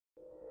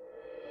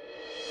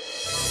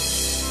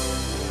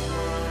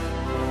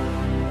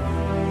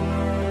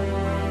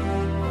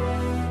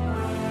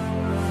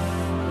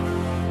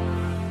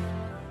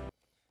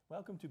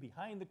welcome to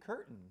Behind the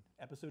Curtain,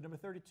 episode number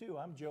 32.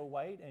 I'm Joe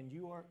White, and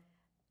you are...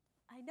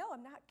 I know,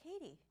 I'm not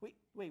Katie. Wait.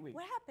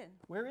 What happened?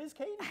 Where is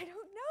Katie? I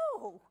don't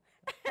know.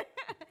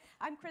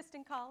 I'm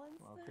Kristen Collins.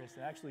 Well,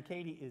 Kristen, actually,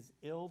 Katie is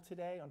ill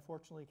today.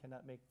 Unfortunately,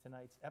 cannot make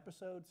tonight's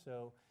episode,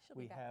 so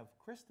we have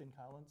Kristen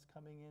Collins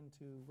coming in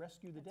to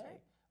rescue the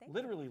day. Right.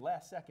 Literally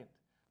last second,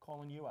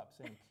 calling you up,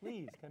 saying,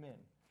 please come in.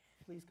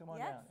 Please come on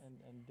Yes. down.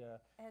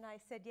 And I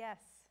said yes.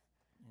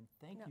 And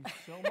thank you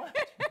so much.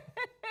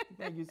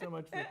 Thank you so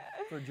much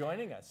for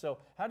joining us. So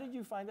how did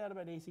you find out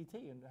about ACT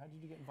and how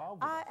did you get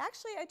involved with it?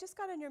 Actually, I just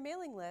got on your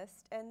mailing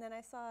list, and then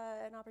I saw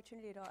an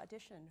opportunity to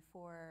audition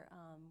for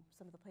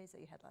some of the plays that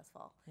you had last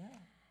fall.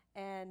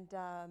 Yeah. And,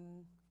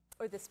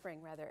 or this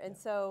spring, rather. And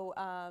so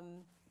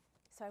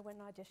I went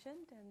and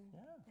auditioned,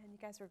 and you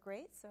guys were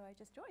great, so I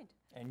just joined.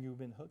 And you've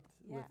been hooked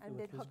with I've been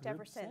this hooked group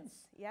ever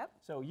since. Yep.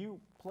 So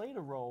you played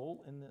a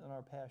role in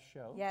our past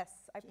show. Yes,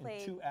 I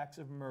played... in 2 Acts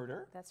of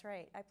Murder. That's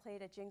right. I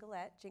played a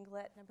Jinglette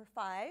number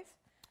 5.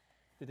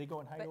 Did they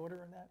go in high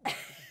order in that?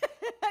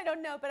 I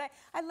don't know, but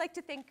I like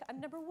to think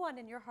I'm number 1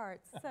 in your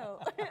hearts, so...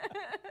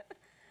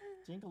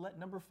 Jinglette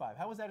number 5.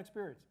 How was that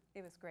experience?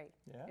 It was great.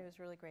 Yeah? It was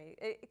really great.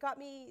 It got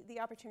me the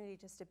opportunity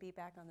just to be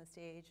back on the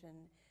stage and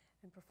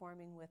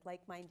performing with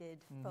like-minded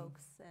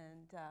folks,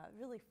 and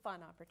really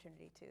fun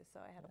opportunity too, so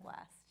I had a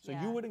blast. So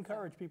you would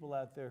encourage people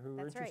out there who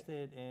are That's right.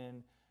 interested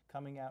in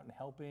coming out and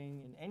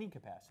helping in any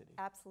capacity?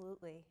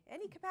 Absolutely.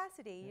 Any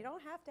capacity. You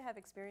don't have to have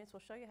experience.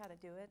 We'll show you how to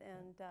do it,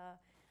 and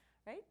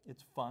right?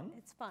 It's fun.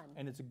 It's fun.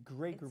 And it's a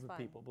great group of fun.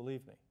 people,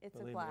 believe me. It's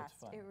Believe a me, blast.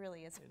 it's fun. It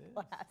really is a It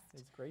blast.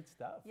 It's great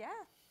stuff. Yeah.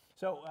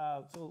 So,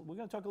 so we're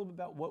going to talk a little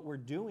bit about what we're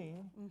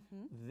doing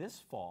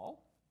this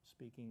fall.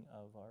 Speaking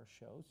of our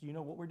shows, do you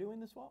know what we're doing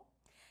this fall?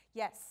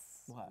 Yes.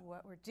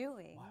 What we're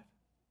doing, What?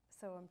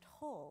 so I'm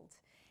told,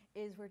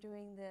 is we're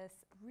doing this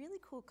really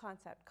cool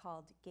concept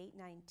called Gate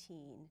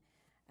 19.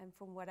 And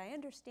from what I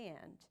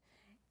understand,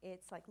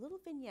 it's like little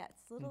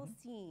vignettes, little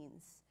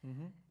scenes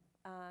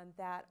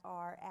that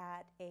are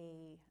at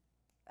a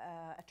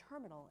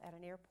terminal at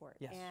an airport.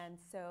 Yes. And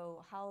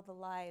so how the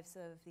lives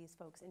of these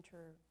folks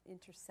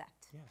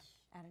intersect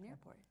at an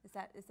airport. Is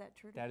that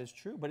true? That is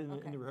true, but in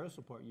the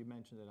rehearsal part, you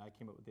mentioned that I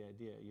came up with the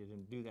idea. You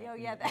didn't do that. Oh,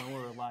 yeah, when we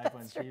were live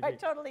on TV. I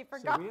totally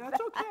forgot. So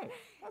that's okay.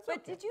 That's But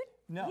okay. did you?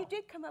 No. You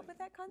did come up with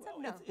that concept?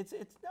 Well, No.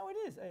 No, it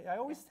is. I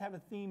always have a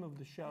theme of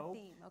the show. A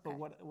theme, okay.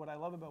 But what I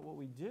love about what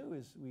we do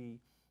is we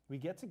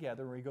get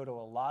together and we go to a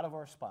lot of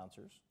our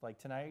sponsors. Like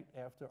tonight,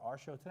 after our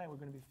show tonight, we're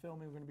going to be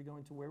filming. We're going to be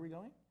going to where are we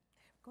going?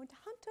 Going to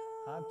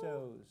Honto.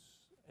 Honto's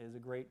is a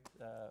great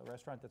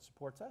restaurant that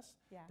supports us.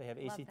 Yeah, they have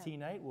love ACT them.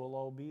 night. We'll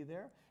all be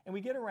there. And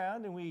we get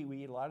around and we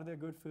eat a lot of their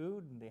good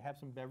food, and they have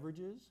some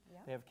beverages.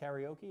 Yeah. They have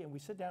karaoke, and we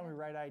sit down and we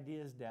write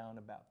ideas down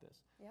about this.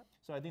 Yep.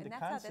 So I think And the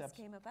that's how concepts... this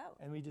came about.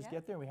 And we just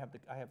get there, and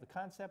I have the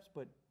concepts,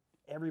 but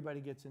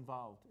everybody gets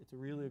involved. It's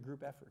really a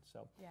group effort.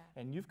 So,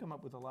 and you've come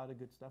up with a lot of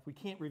good stuff. We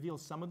can't reveal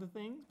some of the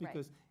things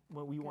because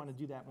we want to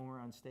do that when we're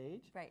on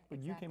stage. Right,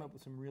 But you came up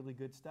with some really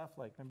good stuff,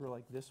 like, remember,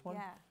 like this one?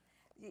 Yeah.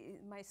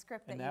 My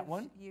script And that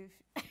that you've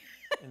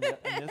and this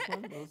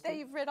one? Those that two?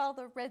 you've read all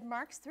the red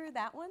marks through,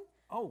 that one?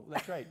 Oh,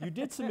 that's right. You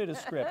did submit a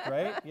script,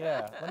 right?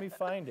 Yeah. Let me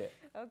find it.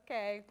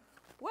 Okay.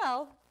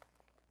 Well,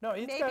 No,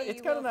 it's maybe got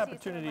an we'll see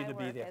opportunity some of to my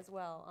be work there. as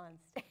well on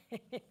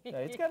stage. Yeah,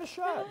 it's got a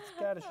shot. It's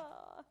got a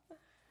shot.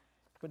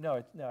 But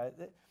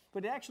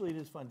but actually, it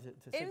is fun to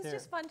sit there. It was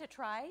just fun to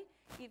try,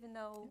 even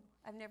though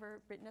I've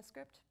never written a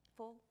script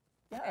full.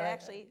 Yeah,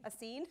 actually, a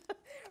scene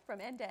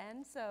from end to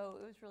end. So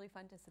it was really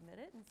fun to submit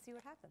it and see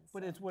what happens.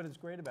 But so. what is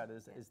great about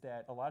it is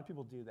that a lot of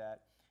people do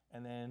that,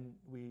 and then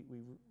we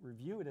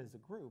review it as a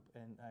group,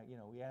 and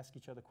we ask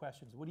each other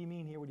questions. What do you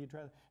mean here? What do you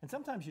try? And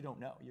sometimes you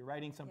don't know. You're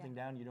writing something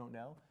down, you don't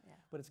know. Yeah.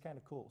 But it's kind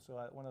of cool. So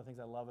one of the things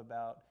I love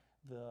about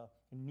the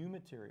new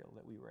material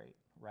that we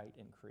write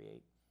and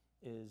create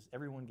is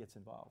everyone gets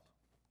involved.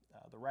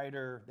 The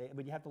writer,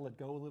 but you have to let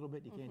go a little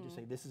bit. You can't just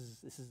say this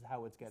is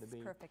how it's got to be.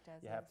 Perfect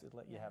as you have to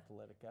let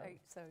it go. Right,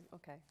 so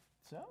okay.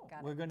 So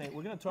Got we're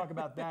gonna talk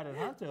about that at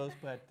Honto's,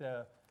 but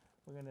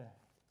we're gonna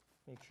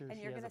make sure And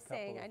she you're has going a to couple.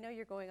 sing. I know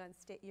you're going on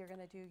stage. You're going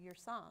to do your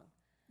song.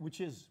 What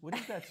is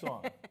that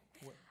song?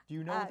 Do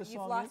you know what the song is?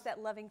 You've lost that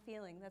loving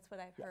feeling. That's what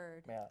I've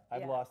heard. Yeah,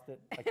 I've lost it.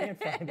 I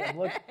can't find it.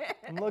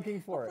 I'm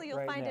looking for Hopefully it you'll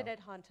right find now. it at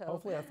Honto.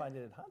 Hopefully I'll find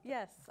it at Honto.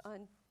 Yes,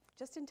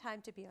 just in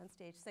time to be on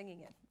stage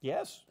singing it.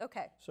 Yes.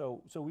 Okay.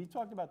 So we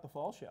talked about the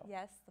fall show.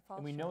 Yes, the fall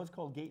And we show. know it's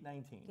called Gate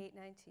 19. Gate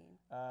 19.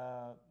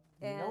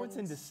 We know it's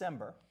in And-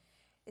 December.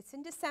 It's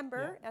in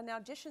December, and the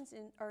auditions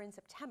are in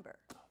September.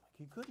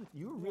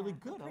 You were really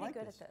good. I'm I pretty like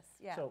good this. at this,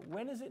 yeah. So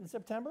when is it in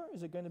September?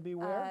 Is it going to be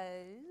where?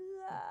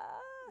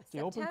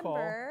 The open call.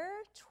 September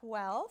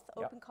 12th,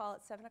 Yep. open call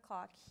at 7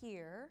 o'clock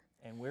here.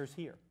 And where's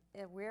here?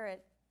 And we're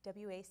at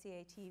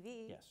WACA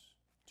TV. Yes,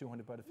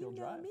 200 Butterfield You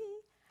know Drive. me.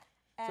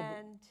 So,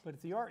 And, but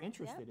if they are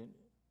interested in,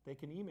 they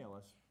can email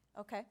us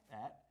okay.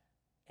 at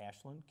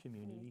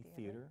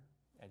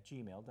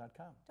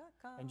ashlandcommunitytheater@gmail.com.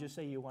 .com. And just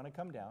say you want to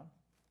come down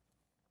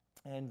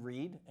and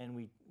read, and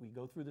we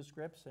go through the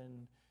scripts.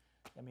 And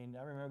I mean,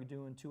 I remember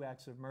doing 2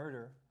 Acts of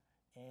Murder,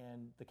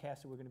 And the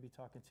cast that we're going to be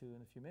talking to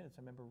in a few minutes,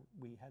 I remember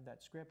we had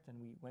that script and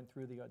we went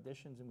through the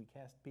auditions and we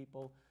cast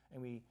people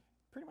and we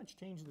pretty much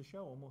changed the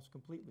show almost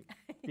completely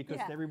because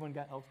everyone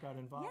else got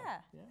involved.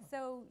 Yeah.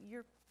 So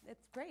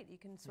it's great. You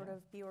can sort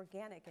of be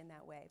organic in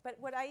that way. But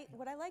what I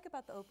like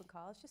about the open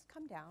call is just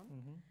come down,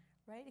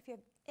 right? If you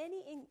have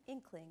any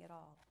inkling at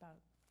all about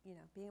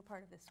being a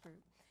part of this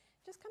group,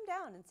 just come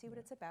down and see what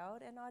it's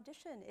about and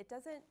audition.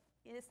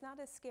 It's not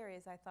as scary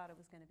as I thought it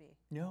was going to be.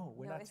 No,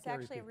 we're not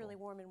scary it's actually people. a really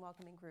warm and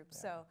welcoming group.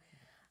 So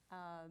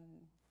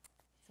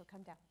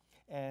come down.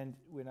 And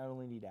we not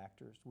only need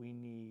actors, we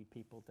need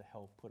people to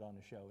help put on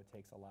a show. It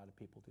takes a lot of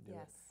people to do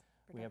it.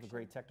 We have a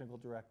great technical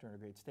director and a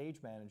great stage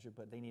manager,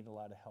 but they need a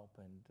lot of help,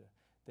 and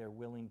they're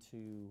willing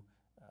to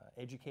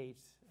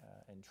educate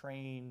and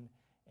train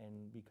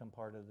and become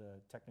part of the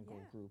technical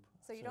group.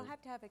 So you don't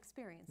have to have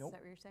experience, Nope, is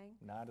that what you're saying?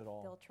 Not at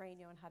all. They'll train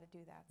you on how to do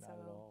that. Not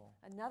at all.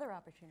 Another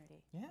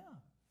opportunity. Yeah.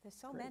 There's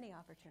so Great. many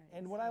opportunities.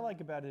 And what I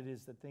like about it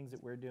is the things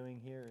that we're doing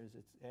here is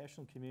it's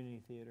Ashland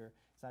Community Theater.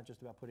 It's not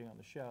just about putting on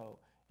the show.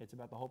 It's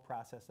about the whole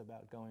process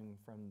about going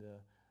from the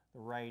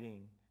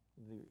writing,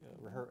 the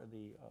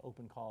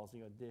open calls, the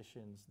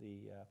auditions,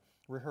 the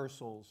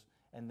rehearsals,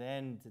 and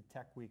then to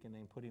Tech Week and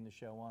then putting the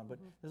show on. But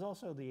there's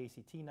also the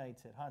ACT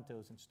nights at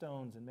Hontos and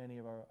Stones and many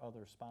of our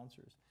other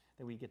sponsors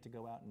that we get to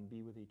go out and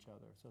be with each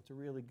other. So it's a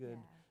really good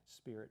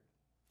spirit,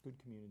 good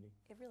community.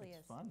 It really is.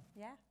 It's fun.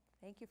 Yeah.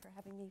 Thank you for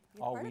having me be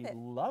a part of it.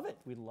 We love it.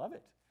 We love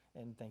it.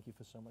 And thank you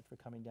so much for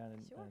coming down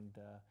and,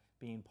 Sure.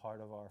 being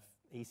part of our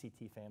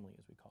ACT family,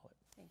 as we call it.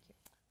 Thank you.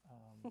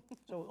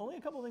 So only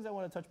a couple of things I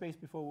want to touch base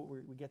before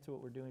we get to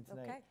what we're doing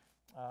tonight.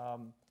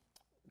 Okay.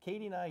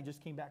 Katie and I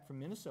just came back from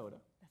Minnesota.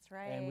 That's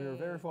right. And we were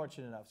very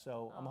fortunate enough.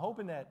 So I'm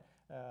hoping that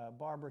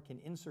Barbara can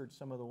insert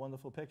some of the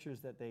wonderful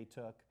pictures that they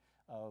took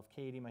of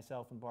Katie,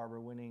 myself, and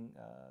Barbara winning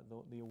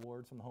the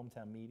awards from the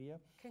Hometown Media.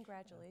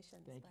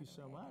 Congratulations. Thank you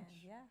so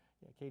much. Yeah.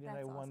 Yeah, Katie and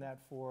I won that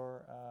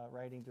for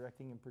writing,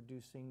 directing, and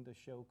producing the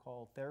show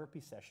called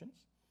Therapy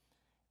Sessions.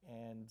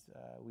 And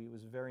it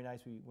was very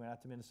nice. We went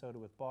out to Minnesota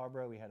with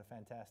Barbara. We had a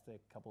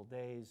fantastic couple of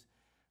days,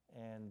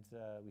 and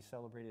we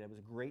celebrated. It was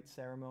a great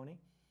ceremony,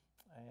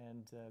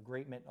 and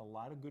great met a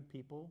lot of good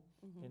people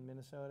in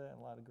Minnesota and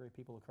a lot of great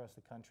people across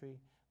the country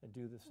that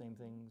do the same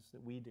things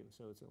that we do.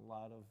 So it's a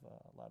lot of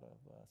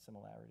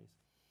similarities.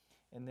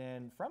 And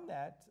then from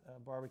that,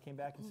 Barbara came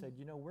back and said,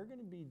 we're going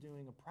to be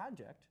doing a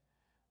project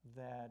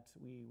that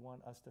we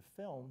want us to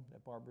film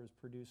that Barbara's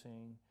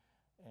producing,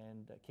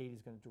 and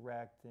Katie's going to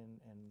direct, and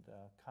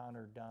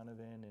Connor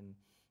Donovan and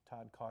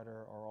Todd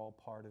Carter are all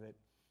part of it.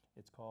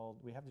 It's called,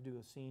 we have to do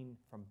a scene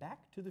from Back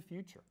to the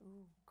Future.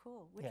 Ooh,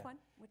 cool. Which one?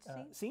 Which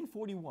scene? Scene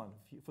 41,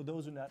 for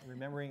those who are not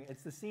remembering.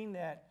 It's the scene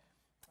that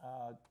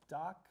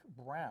Doc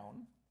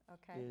Brown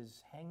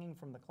is hanging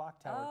from the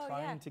clock tower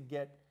trying to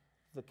get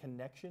the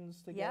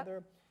connections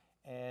together.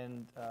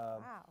 And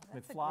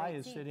McFly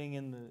is sitting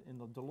in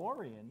the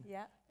DeLorean,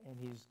 and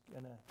he's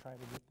going to try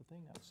to get the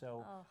thing out.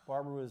 So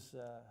Barbara was,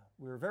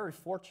 we were very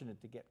fortunate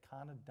to get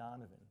Connor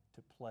Donovan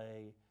to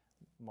play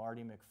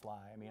Marty McFly.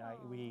 I mean,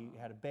 we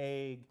had to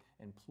beg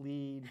and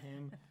plead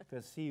him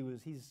because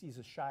he's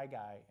a shy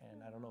guy,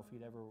 and I don't know if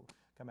he'd ever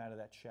come out of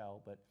that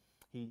shell, but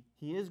he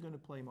is going to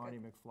play Marty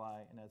McFly,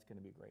 and that's going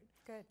to be great.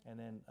 Good. And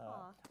then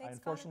thanks, I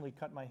unfortunately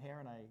cut my hair,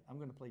 and I'm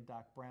going to play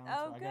Doc Brown.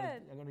 Oh, so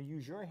good. I'm going to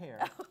use your hair.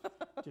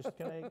 Just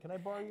can I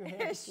borrow your hair?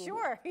 Yeah,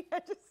 sure.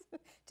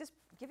 Just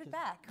give it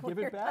back. Give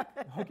it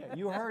back? Okay,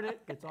 you heard it.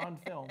 It's on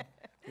film.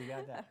 We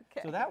got that.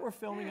 Okay. So that we're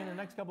filming in the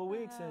next couple of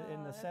weeks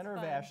in the center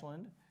of fun.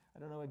 Ashland. I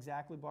don't know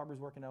exactly. Barbara's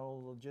working out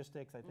all the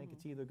logistics. I think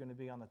it's either going to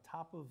be on the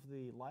top of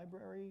the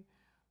library,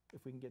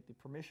 if we can get the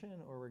permission,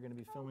 or we're going to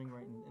be filming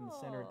right in the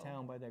center of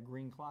town by that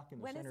green clock in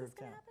the center of town. When is this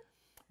going to happen?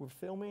 We're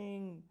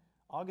filming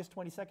August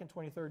 22nd,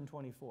 23rd, and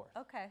 24th.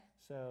 Okay.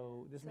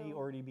 So this may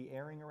already be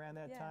airing around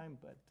that time,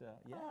 but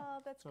yeah. Oh,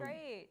 that's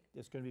great.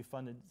 It's going to be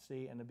fun to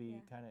see, and it'll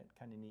be kind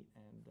of neat,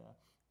 and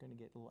going to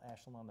get a little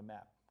Ashland on the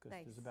map,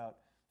 because there's about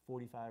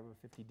 45 or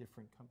 50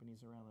 different companies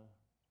around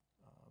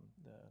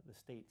the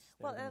states.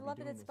 Well, and I love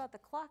that it's about the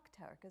clock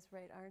tower, because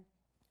aren't.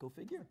 Go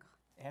figure.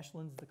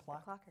 Ashland's the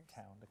clock clockers.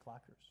 town, the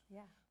clockers.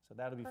 Yeah. So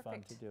that'll be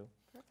fun to do.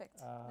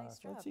 Perfect. Nice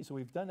so job. let's see. So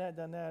we've done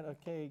that.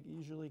 Okay.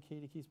 Usually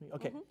Katie keeps me.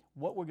 Okay.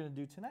 What we're going to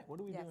do tonight? What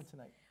are we doing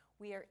tonight?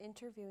 We are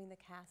interviewing the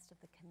cast of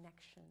The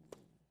Connection.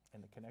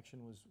 And The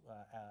Connection was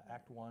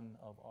Act 1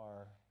 of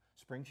our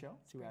spring show,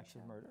 Two Acts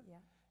of Murder. Yeah.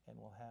 And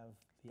we'll have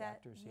the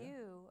actors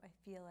here. I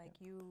feel like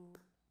you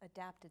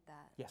adapted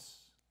that.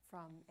 Yes.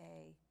 From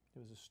a. It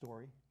was a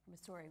story. From a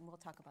story, and we'll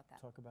talk about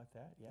that. Talk about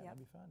that. Yeah, that'd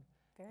be fun.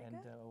 Very good.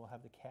 And we'll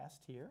have the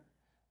cast here.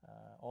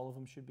 All of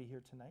them should be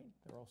here tonight.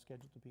 They're all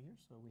scheduled to be here,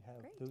 so we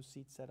have those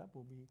seats set up.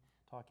 We'll be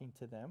talking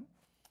to them.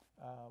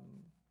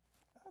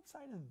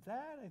 Outside of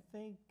that, I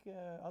think,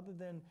 other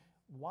than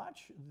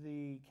watch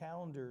the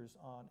calendars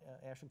on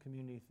Ashland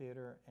Community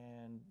Theater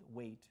and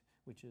WAIT,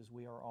 which is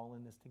We Are All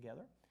in This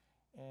Together.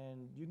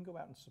 And you can go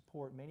out and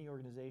support many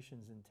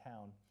organizations in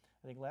town.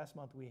 I think last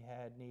month we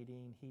had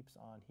Nadine Heaps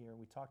on here.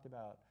 We talked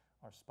about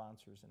our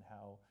sponsors and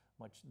how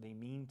much they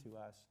mean to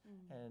us.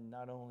 And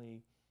not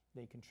only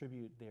they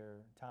contribute their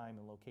time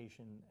and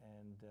location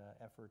and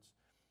efforts.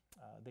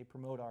 They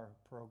promote our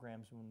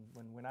programs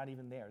when we're not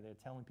even there. They're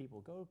telling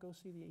people, go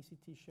see the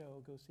ACT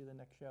show, go see the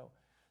next show.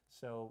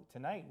 So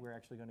tonight we're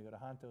actually going to go to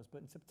Hontos,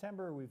 but in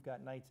September we've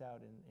got nights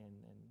out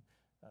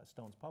in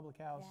Stone's Public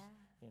House,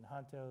 in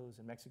Hontos,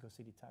 in Mexico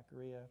City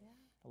Taqueria,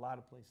 a lot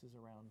of places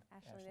around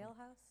Ashland Ale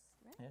House,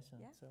 right?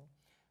 Yes,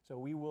 so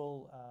we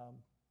will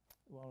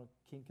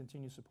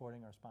continue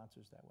supporting our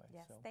sponsors that way.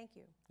 Yes, so, thank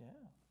you. Yeah.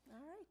 All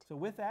right. So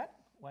with that,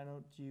 why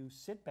don't you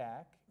sit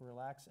back,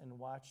 relax, and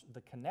watch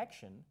The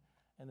Connection,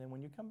 and then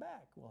when you come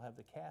back, we'll have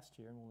the cast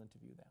here and we'll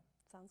interview them.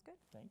 Sounds good.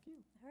 Thank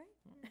you. All right.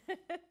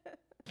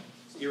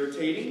 It's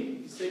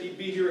irritating. He said he'd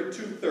be here at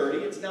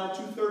 2:30. It's now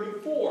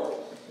 2:34.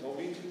 It'll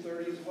be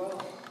 2:30 as well.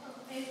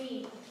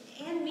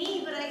 And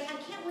me, but I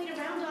can't wait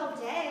around all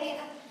day.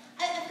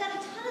 I've got a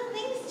ton of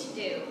things to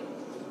do.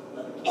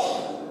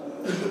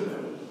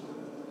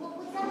 What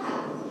was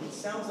that? It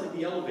sounds like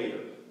the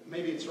elevator.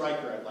 Maybe it's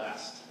Riker at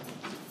last.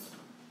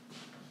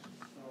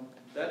 Well,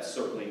 that's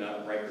certainly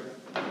not Riker.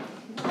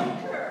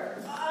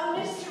 Riker,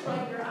 Mr.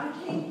 Riker, I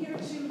came here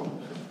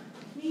to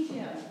meet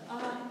him.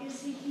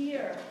 Is he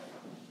here?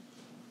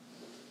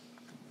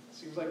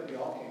 Seems like we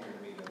all came here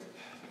to meet him.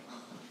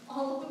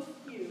 All of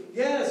you.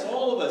 Yes,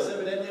 all of us.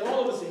 Evidently,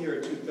 all of us are here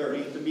at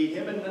 2:30 to meet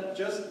him, and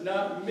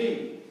not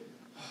me.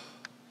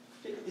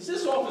 Is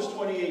this office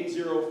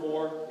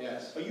 2804?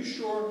 Yes. Are you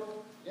sure?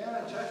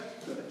 Yeah, check.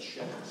 I'm gonna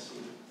check and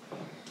see.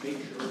 Make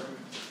sure.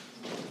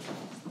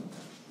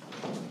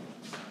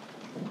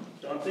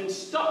 Darn thing's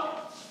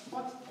stuck.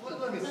 What?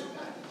 Let me see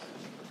that.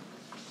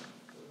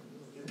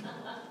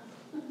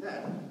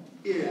 That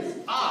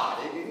is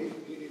odd.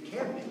 It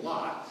can't be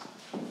locked.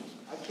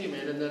 I came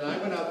in and then I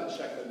went out to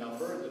check the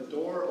number and the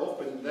door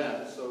opened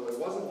then, so it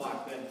wasn't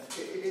locked then.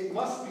 It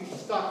must be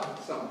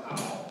stuck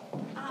somehow.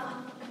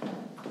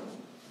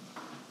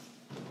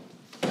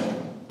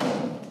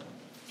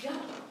 Yeah,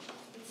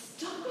 it's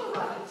stuck all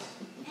right.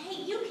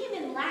 Hey, you came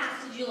in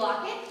last. Did you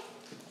lock it?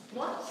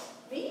 What?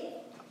 Me?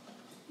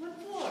 What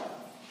for?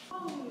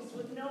 Homes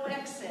with no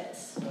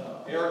exits.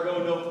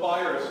 Ergo, no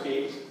fire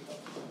escapes.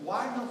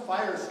 Why no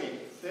fire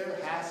escape? There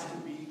has to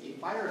be a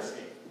fire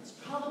escape. It's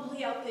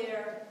probably out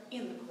there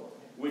in the courtyard.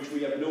 Which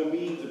we have no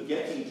means of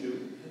getting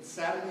to. It's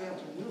Saturday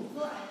afternoon.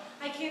 Well,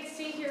 I can't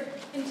stay here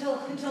until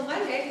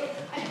Monday.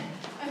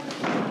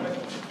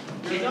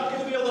 You're not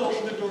going to be able to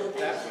open the door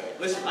that way.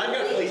 Listen, I've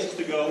got places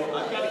to go.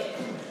 I've got to...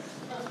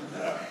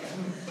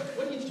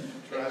 What are you doing?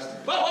 Trust.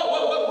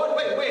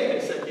 Whoa, wait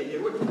a second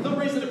here. No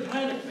reason to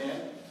panic,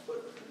 man.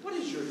 What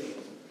is your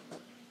name?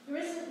 There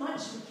isn't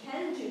much we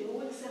can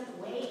do except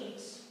wait.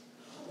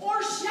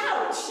 Or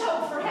shout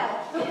for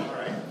help. All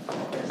right.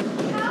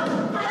 Help!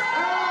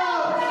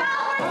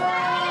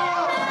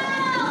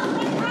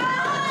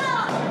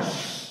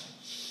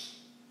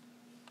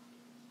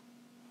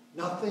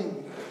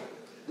 Nothing.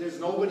 There's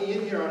nobody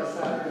in here on a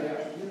Saturday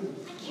afternoon.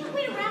 I can't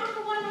wait around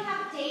for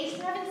 1.5 days,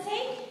 for heaven's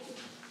sake.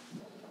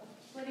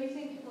 What do you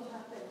think will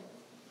happen?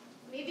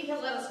 Maybe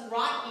he'll let us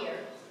rot here.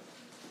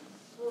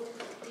 Well,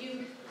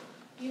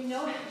 you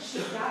know how she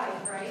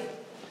died, right?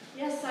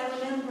 Yes, I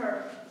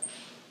remember.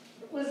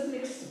 It was an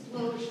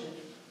explosion.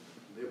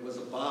 It was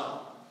a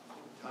bomb.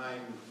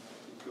 Time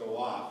to go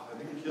off. I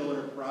think the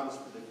killer promised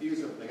to defuse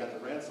it when they got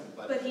the ransom,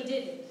 But he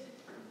didn't.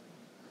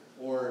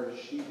 Or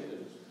she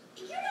did.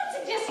 You're not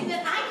suggesting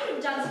that I could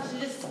have done such a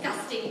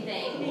disgusting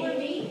thing. Or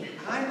me?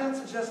 I'm not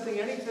suggesting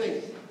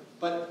anything,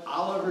 but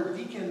Oliver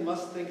Deacon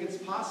must think it's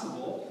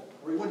possible,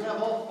 or he wouldn't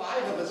have all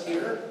 5 of us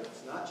here.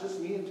 It's not just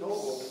me and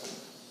Togo.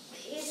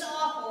 It's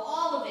awful,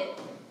 all of it.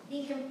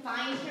 Being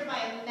confined here by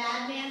a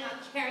madman,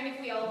 not caring if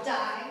we all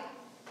die.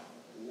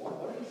 What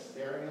are you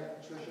staring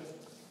at, Patricia?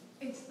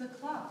 It's the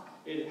clock.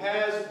 It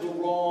has the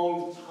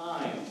wrong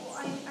time. Well, I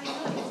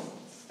know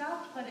it's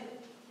stopped, but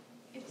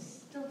it's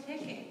still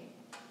ticking.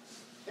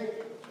 Hey,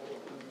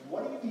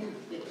 what do you mean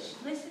it's?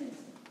 Listen,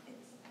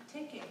 it's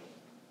ticking.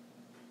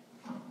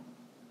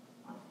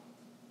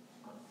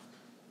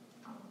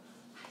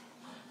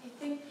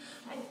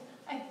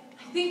 I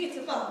think it's a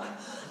bomb.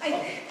 A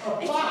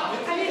bomb?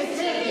 It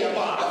can't be a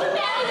bomb. The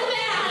man is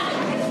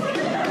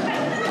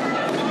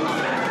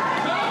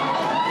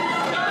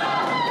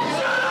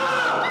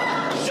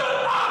Shut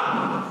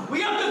up! We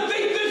have to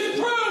think this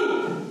through!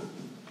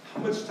 How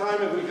much time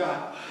have we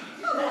got?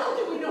 How the hell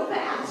do we know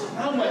that?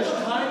 How much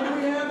time do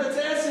we have? That's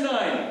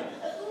asinine.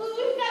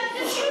 We've got to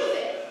defuse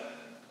it.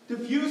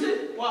 Defuse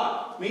it?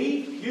 What?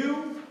 Me?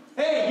 You?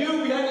 Hey,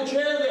 you behind the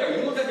chair there.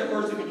 You look like a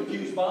person who can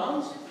defuse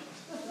bombs.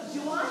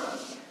 You want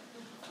it?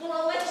 Well,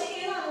 I'll let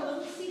you in on a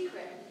little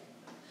secret.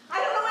 I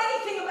don't know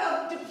anything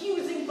about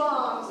diffusing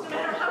bombs, no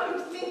matter how you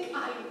think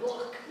I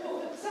look.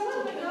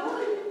 Someone would know.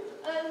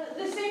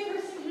 The same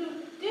person who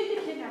did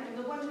the kidnapping,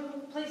 the one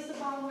who placed the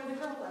bomb where the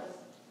girl was.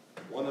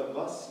 One of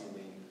us, you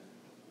mean?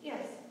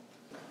 Yes.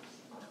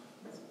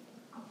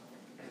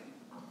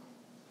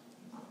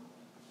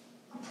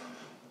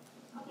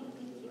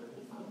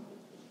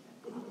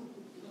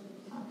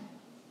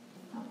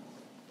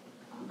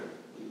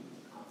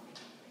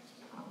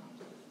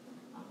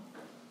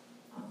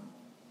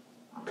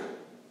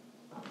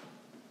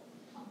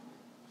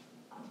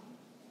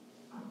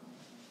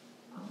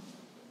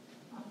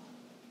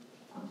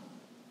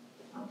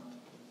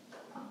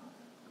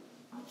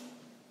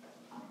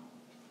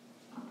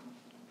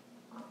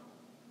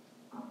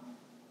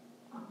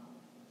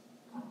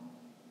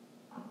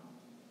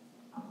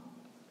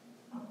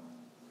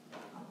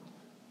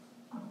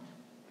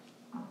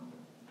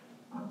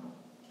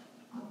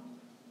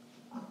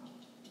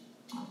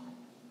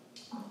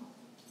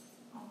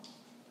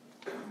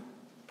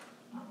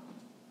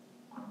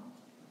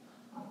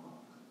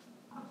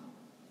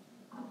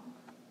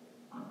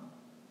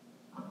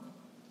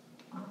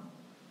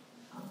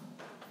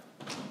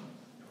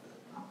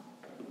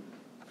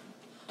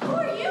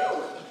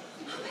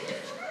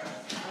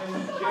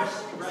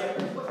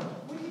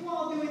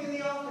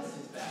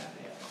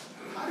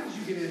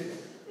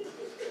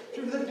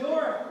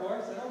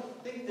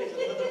 think there's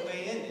another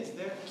way in, is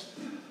there?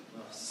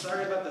 Well,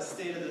 sorry about the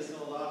state of this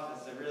old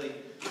office. I really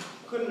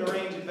couldn't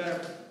arrange a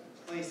better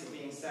place, it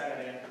being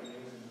Saturday afternoon.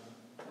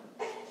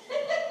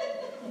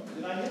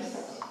 Did I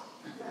miss?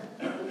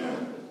 I'm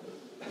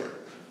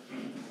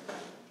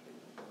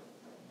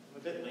a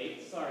bit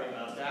late, sorry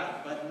about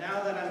that. But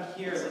now that I'm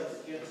here,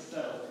 let's get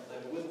settled.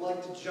 I would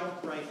like to jump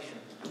right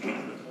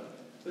in.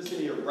 Listen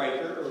here,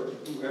 Riker, or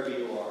whoever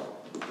you are.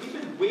 We've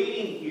been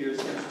waiting here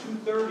since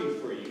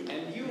 2:30 for you.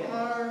 And you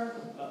are...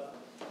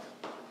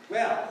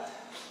 well,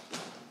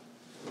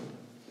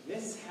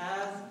 this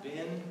has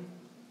been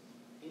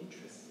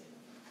interesting.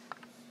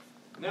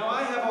 Now,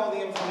 I have all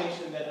the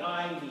information that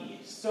I need,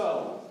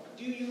 so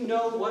do you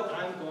know what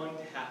I'm going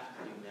to have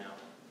to do now?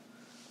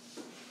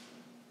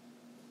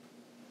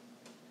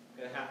 I'm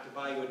going to have to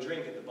buy you a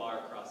drink at the bar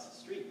across the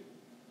street.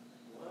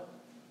 What?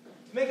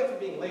 To make up for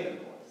being late, of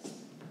course.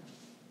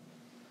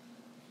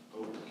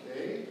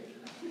 Okay.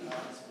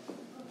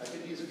 I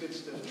could use a good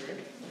stiff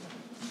drink.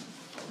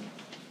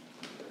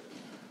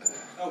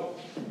 Oh,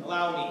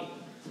 allow me.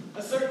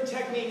 A certain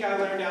technique I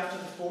learned after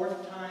the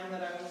 4th time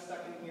that I was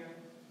stuck in here.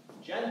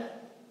 Gentle.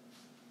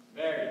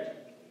 Very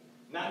gently.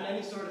 Not in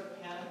any sort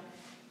of panic.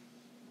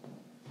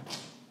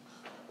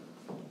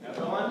 Now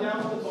go on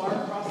down to the bar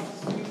across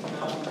the street and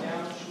I'll be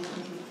down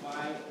shortly to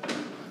buy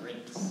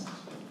drinks.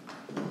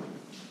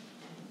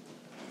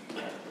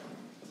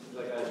 Seems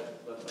like I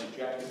left my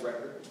jacket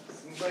record.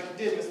 Seems like you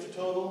did, Mr.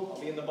 Total.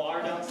 I'll be in the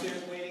bar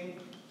downstairs waiting.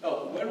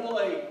 Oh, when will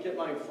I get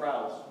my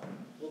frowns?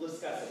 We'll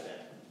discuss it then.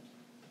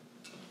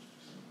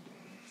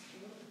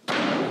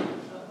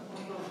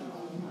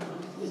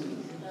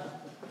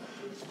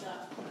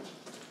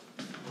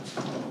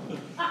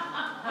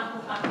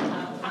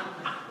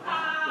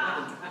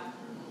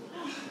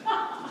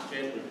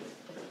 Gently.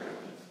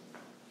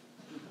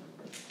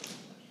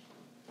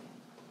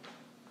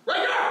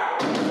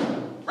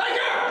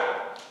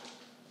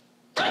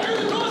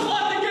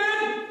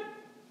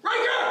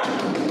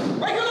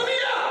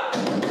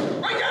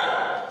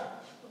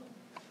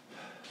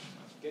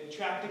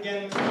 Trapped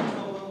again, Mr.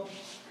 Total?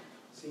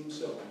 Seems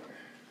so.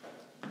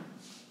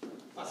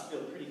 Must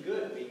feel pretty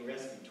good being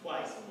rescued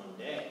twice in one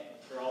day.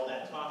 For all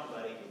that talk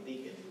about April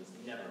Deacon, he was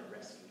never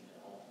rescued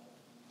at all.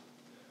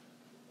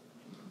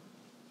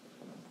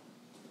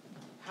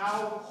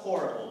 How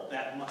horrible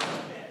that must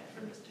have been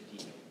for Mr.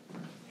 Deacon.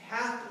 To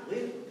have to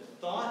live with the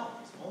thought of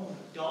his only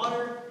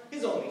daughter,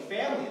 his only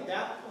family at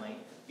that point,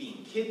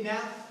 being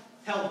kidnapped,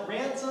 held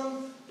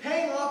ransom,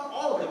 paying off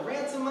all of the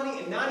ransom money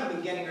and not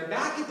even getting her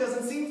back. It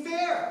doesn't seem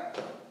fair.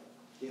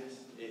 Yes,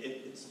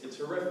 it's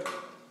horrific.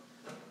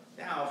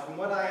 Now, from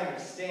what I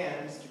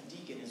understand, Mr.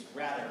 Deacon is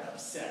rather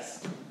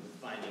obsessed with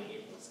finding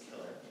April's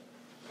killer.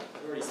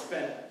 He's already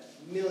spent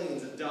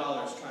millions of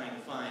dollars trying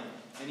to find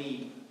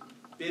any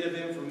bit of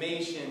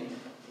information,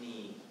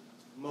 any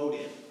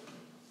motive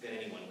that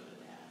anyone could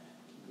have had.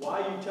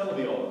 Why are you telling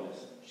me all of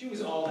this? She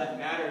was all that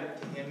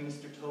mattered to him,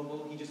 Mr.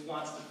 Toble. He just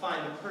wants to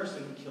find the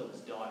person who killed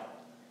his daughter.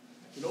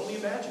 I can only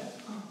imagine.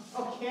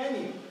 Oh,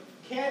 can you?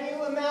 Can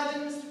you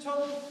imagine, Mr.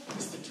 Toble?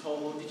 Mr.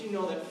 Toble, did you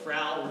know that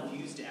Frau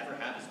refused to ever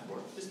have his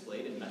work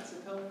displayed in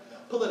Mexico?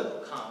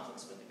 Political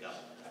conflicts with the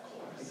government, of I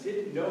course.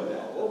 didn't know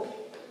that. Okay.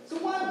 So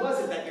why was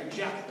it that your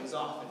jacket was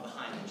often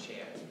behind the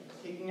chair?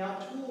 Taking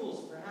out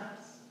tools,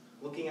 perhaps?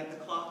 Looking at the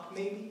clock,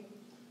 maybe?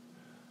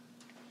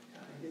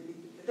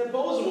 That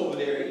bozo over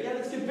there, he had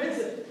us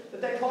convinced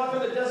that clock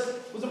on the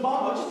desk was a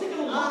bomb. I was just taking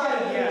a look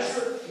at it. Yes.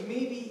 Sure.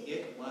 Maybe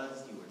it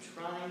was you were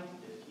trying to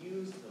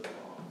defuse the bomb.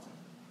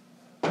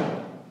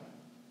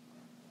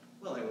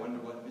 Well, I wonder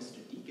what Mr.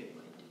 Deacon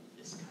might do with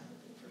this kind of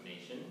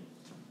information.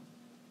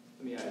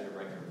 Let me out of here,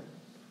 Riker.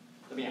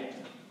 Let me out.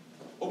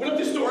 Open up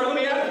this door and let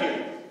me out of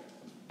here.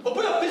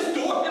 Open up this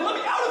door and let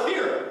me out of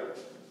here.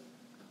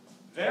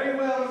 Very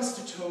well,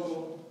 Mr.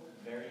 Togle.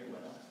 Very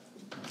well.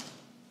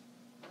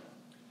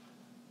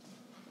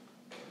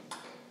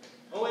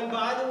 Oh, and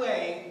by the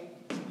way,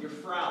 your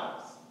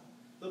frowns.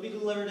 They'll be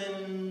delivered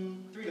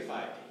in 3 to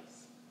 5 days.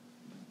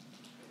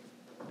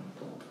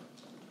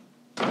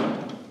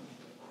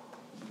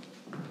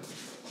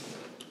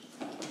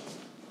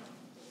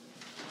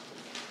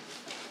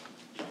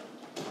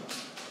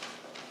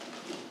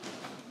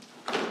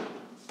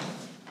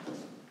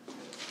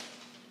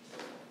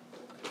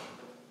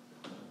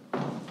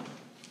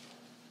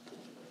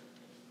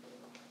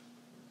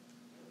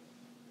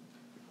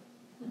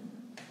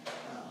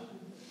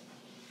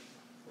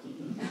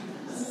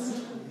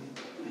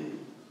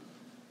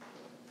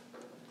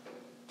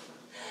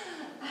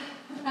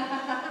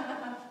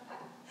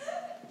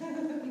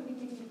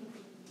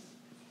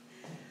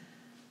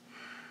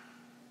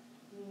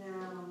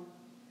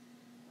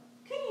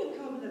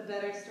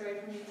 Better story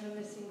from you than a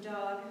missing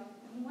dog.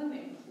 And one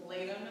named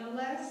Plato, no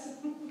less.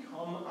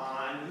 Come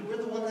on, you were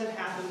the one that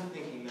happened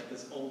thinking that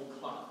this old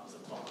clock was a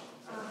bomb.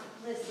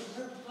 Listen,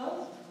 we're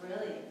both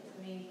brilliant.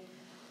 I mean,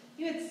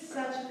 you had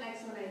such an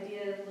excellent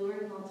idea of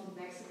luring them all to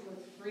Mexico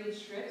with free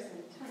trips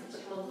and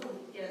telling Togo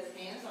to get his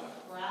hands on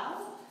a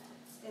crowd.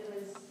 It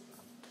was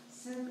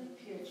simply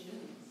pure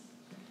genius.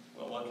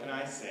 Well, what can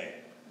I say?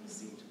 They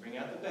seem to bring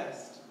out the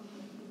best,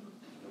 and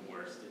the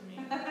worst in me.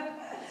 Oh,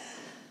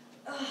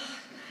 God,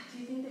 do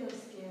you think they were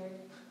scared?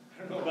 I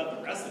don't know about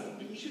the rest of them,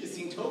 but you should have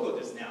seen Togo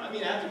just now. I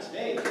mean, after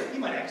today, he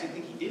might actually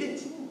think he did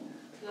it.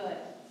 Good.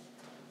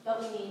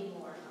 But we need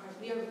more. All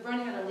right, we are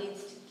running out of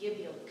leads to give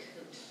you a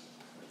coot.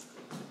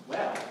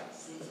 Well,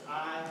 since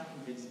I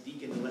convinced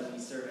Deacon to let me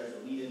serve as the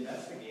lead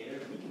investigator,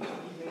 we can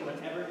give him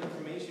whatever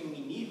information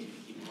we need to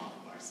keep him off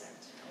of our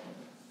scent.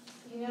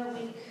 You know,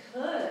 we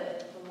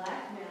could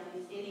blackmail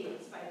these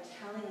idiots by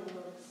telling them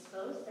we'll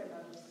expose their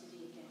motives to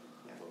Deacon.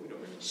 Yeah, but we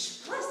don't really...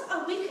 Plus,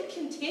 we could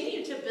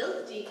continue to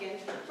build Deacon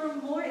for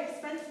more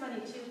expense money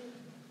to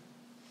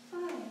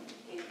find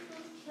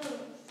April's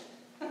killers.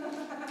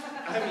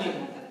 I mean,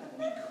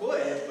 we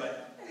could,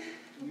 but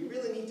do we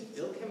really need to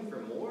bilk him for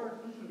more?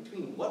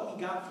 Between what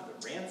we got for the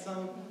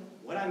ransom,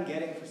 what I'm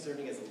getting for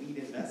serving as a lead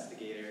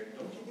investigator,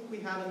 don't you think we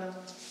have enough?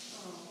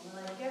 Oh,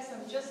 well, I guess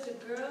I'm just a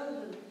girl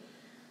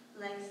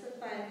who likes the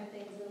finer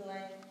things in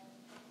life.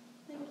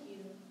 Thank you.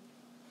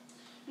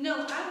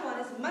 No, I want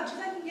as much as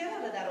I can get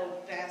out of that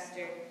old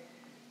bastard.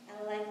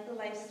 I like the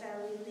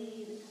lifestyle we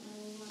lead, and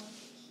I want to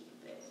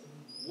keep it.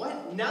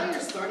 What? Now you're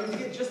starting to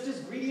get just as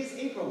greedy as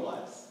April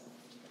was.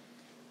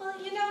 Well,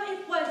 you know,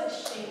 it was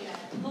a shame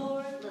that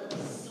poor little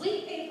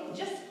sweet April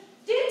just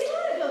didn't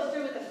want to go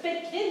through with the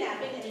fake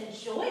kidnapping and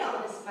enjoy all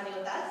this money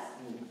with us.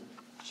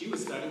 She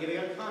was starting to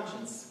get a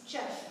conscience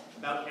Jeff.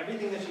 about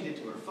everything that she did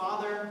to her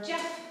father,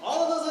 Jeff.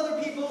 all of those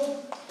other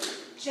people.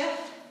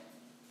 Jeff.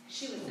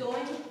 She was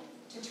going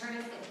to turn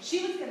us in.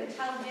 She was going to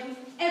tell him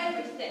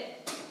everything.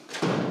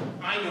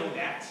 I know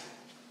that.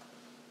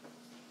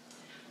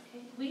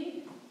 Okay?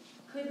 We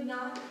could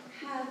not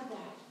have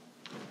that.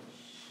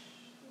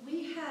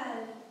 We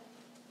had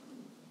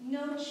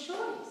no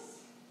choice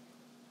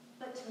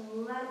but to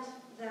let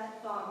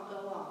that bomb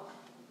go off.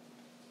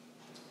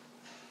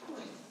 Poor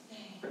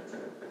thing.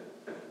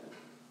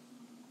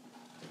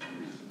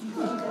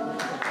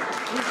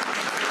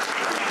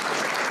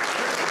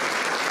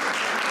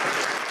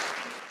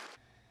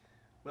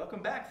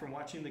 Welcome back from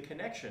watching The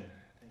Connection.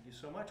 Thank you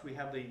so much. We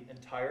have the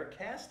entire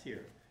cast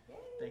here.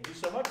 Thank you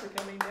so much for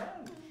coming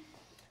down.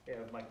 We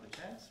have Mike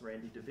Lachance,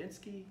 Randy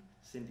Davinski,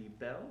 Cindy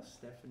Bell,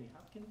 Stephanie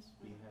Hopkins.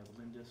 We have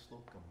Lynda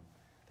Slocumb.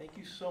 Thank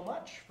you so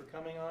much for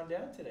coming on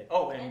down today.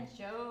 Oh, and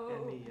Joe.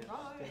 and me.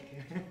 Thank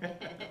you. I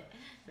Thank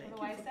don't know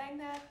you. why I sang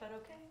that, but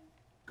okay.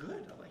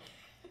 Good. I like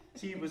it.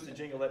 See, it was the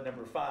jingle at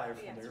number 5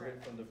 from, Yeah, that's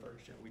right. from the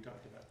first show. We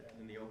talked about that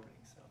in the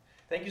opening. So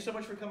thank you so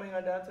much for coming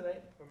on down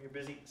tonight from your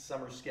busy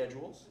summer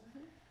schedules.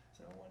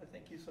 So I want to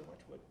thank you so much.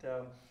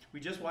 We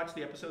just watched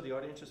the episode. The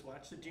audience just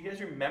watched it. Do you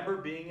guys remember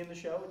being in the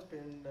show? It's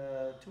been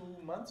 2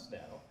 months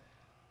now.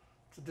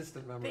 It's a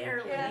distant memory.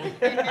 Barely.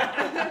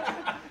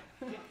 Yeah.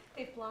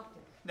 They blocked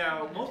it.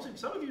 Now,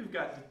 some of you have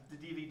got the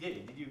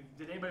DVD.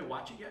 Did anybody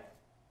watch it yet?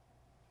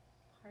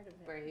 Part of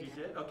it. You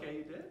did? Okay,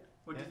 you did.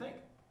 What did you think?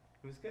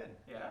 It was good.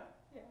 Yeah.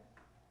 Yeah.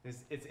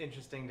 It's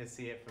interesting to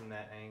see it from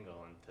that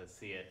angle and to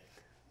see it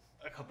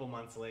a couple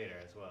months later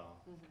as well.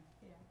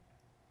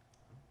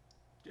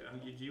 Yeah.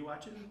 Do you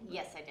watch it?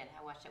 Yes, I did.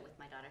 I watched it with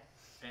my daughter.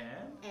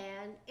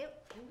 And it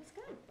was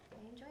good.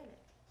 I enjoyed it.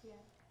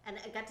 Yeah. And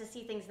I got to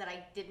see things that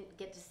I didn't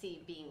get to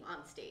see being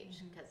on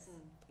stage because,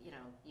 you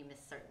know, you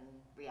miss certain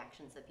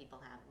reactions that people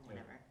have and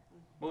whatever.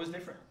 What was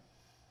different?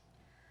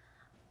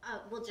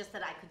 Well, just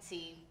that I could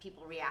see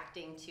people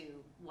reacting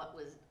to what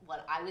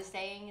I was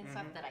saying and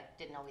stuff that I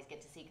didn't always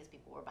get to see because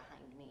people were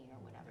behind me or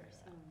whatever.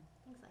 So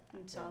things like that.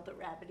 And saw the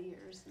rabbit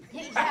ears.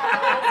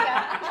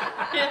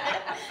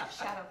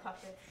 Shadow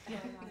puppets.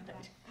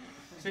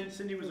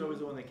 Cindy was always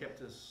the one that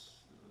kept us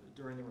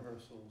during the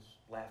rehearsals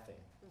laughing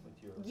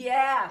with your.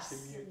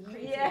 Yes.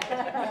 Crazy.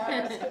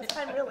 Yes.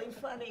 I'm really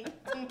funny.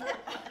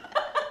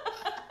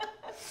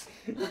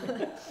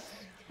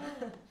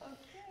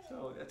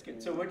 So that's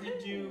good. So what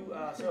did you?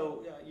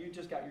 You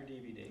just got your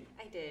DVD.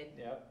 I did.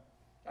 Yeah.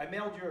 I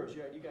mailed yours.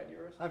 You got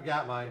yours. I've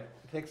got mine.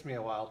 It takes me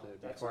a while to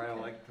That's before I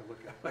okay. like to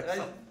look at But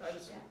myself.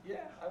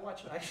 I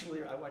watch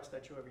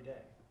that show every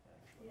day.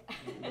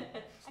 Actually.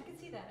 I can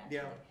see that actually.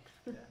 Yeah.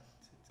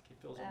 It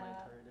fills up my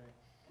entire day.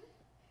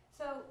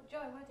 So,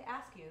 Joe, I wanted to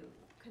ask you,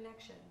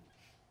 Connection.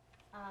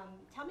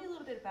 Tell me a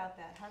little bit about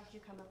that. How did you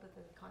come up with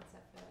the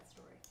concept for that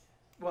story?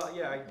 Well,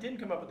 yeah, I didn't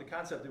come up with the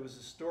concept. There was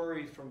a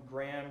story from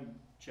Graham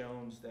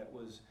Jones that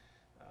was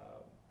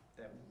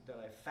that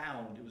I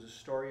found. It was a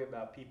story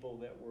about people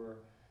that were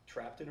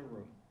trapped in a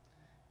room,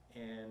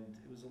 and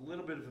it was a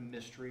little bit of a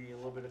mystery,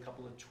 a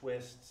couple of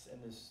twists,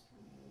 and this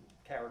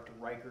character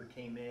Riker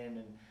came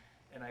in,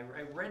 and I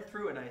read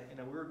through it,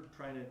 and we were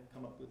trying to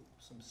come up with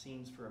some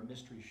scenes for a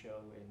mystery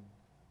show, and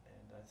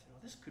I said, oh,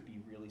 this could be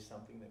really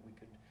something that we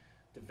could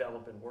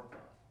develop and work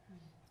on,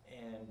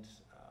 and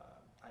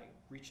I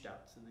reached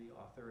out to the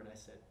author and I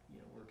said,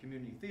 we're a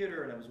community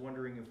theater, and I was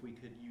wondering if we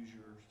could use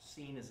your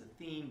scene as a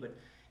theme, but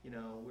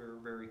we're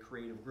a very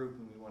creative group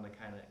and we want to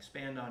kind of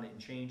expand on it and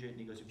change it. And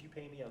he goes, if you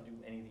pay me, I'll do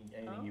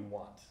anything you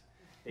want,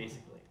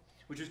 basically.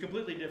 Which was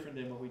completely different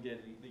than what we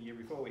did the year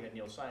before. We had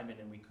Neil Simon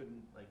and we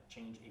couldn't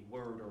change a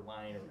word or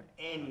line or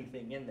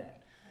anything in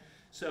that.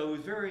 So it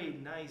was very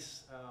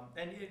nice,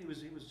 and it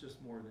was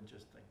just more than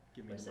just like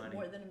give me Was the it money.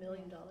 more than $1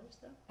 million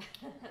though?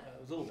 It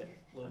was a little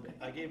bit.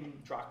 I gave him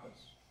drachmas,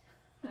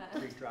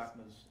 Greek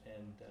drachmas,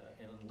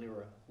 and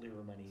lira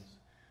monies.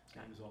 So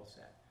he was all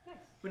set. Nice.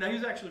 But now he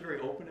was actually very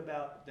open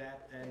about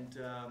that, and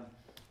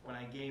when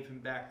I gave him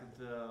back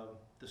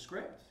the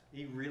script,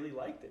 he really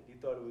liked it. He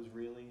thought it was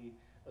really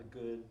a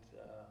good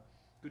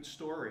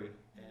story,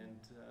 and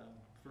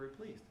very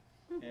pleased.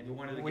 And he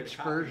wanted to Which get a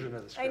copy. version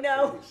of the script? I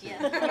know. did you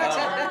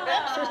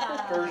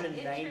see?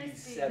 Version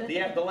 97,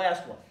 the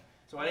last one.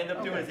 So what I ended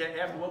up doing is that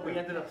after what we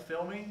ended up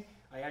filming,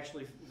 I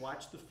actually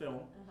watched the film,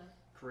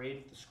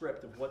 created the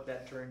script of what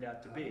that turned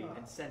out to be,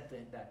 and sent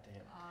that to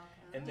him.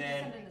 And Did then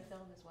you send in the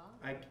film as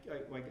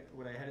well?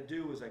 what I had to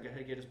do was I had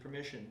to get his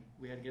permission.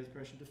 We had to get his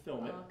permission to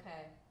film it.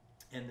 Okay.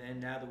 And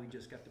then now that we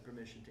just got the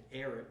permission to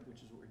air it, which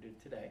is what we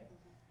did today,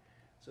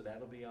 so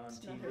that'll be on It's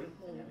TV. another $1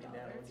 And million.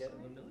 that'll get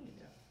 $1 million.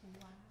 Yeah.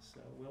 Wow. So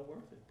well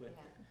worth it. Yeah.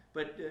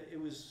 But it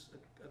was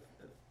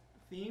a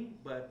theme.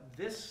 But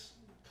this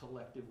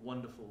collective,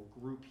 wonderful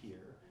group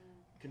here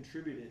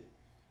contributed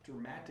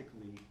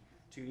dramatically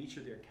to each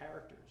of their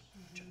characters.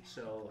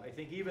 So I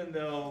think even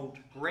though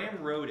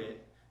Graham wrote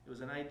it, it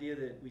was an idea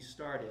that we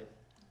started.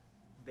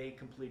 They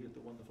completed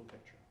the wonderful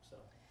picture. So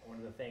I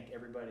wanted to thank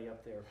everybody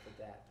up there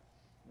for that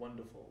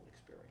wonderful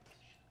experience.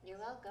 You're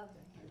welcome.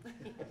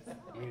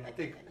 I mean, I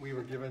think we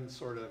were given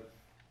sort of,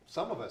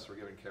 some of us were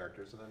given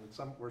characters, and then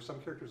some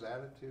characters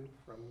added to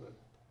from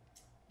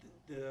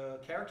The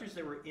characters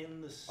that were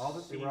in the they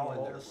scene were all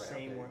in there. the right,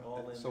 same. okay. Were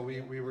all in So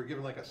there. we were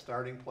given like a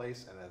starting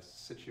place and a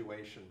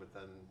situation, but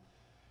then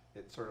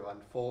it sort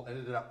of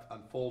ended up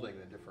unfolding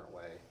in a different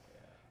way,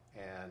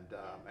 and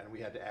we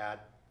had to add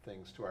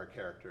things to our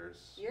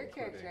characters. Your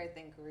including- character, I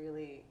think,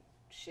 really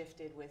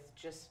shifted with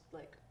just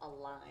like a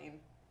line.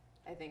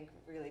 I think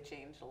really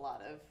changed a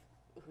lot of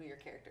who your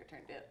character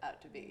turned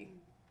out to be.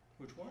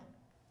 Which one?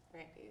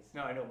 Randy's.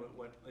 No, I know,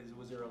 but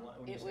was there a line?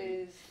 when you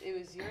say- It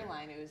was your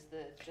line. It was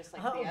just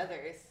like Oh. the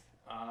others.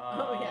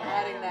 Oh, yeah.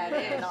 Adding that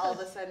in all of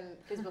a sudden,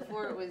 because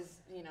before it was,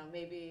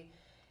 maybe,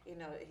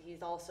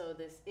 he's also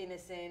this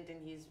innocent and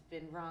he's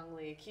been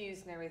wrongly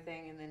accused and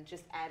everything, and then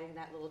just adding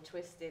that little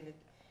twist in,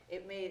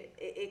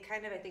 it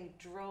kind of, I think,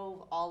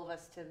 drove all of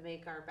us to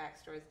make our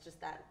backstories just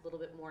that little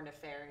bit more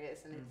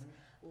nefarious, and it's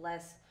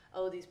less,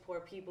 oh, these poor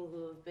people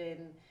who have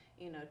been,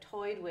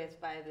 toyed with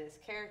by this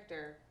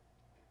character.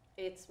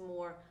 It's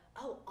more,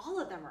 oh, all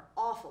of them are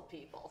awful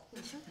people.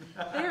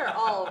 They're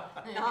all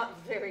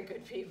not very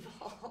good people.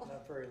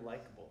 Not very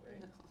likable, right?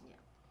 No. Yeah.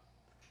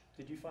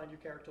 Did you find your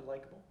character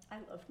likable? I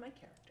loved my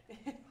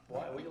character.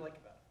 Why? What do you like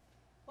about it?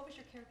 What was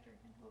your character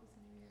again? What was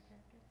the name of your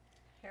character?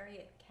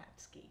 Harriet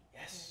Kapsky.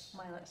 Yes.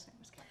 My last name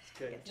was Kapsky.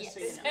 Good. Just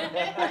Yes.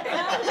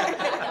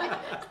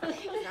 so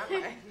you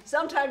know.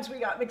 Sometimes we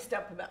got mixed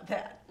up about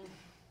that.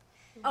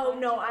 Oh,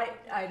 no,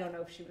 I don't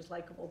know if she was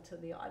likable to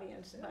the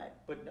audience,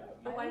 But no.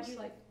 But why did you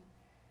like?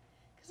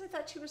 because I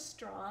thought she was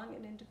strong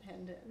and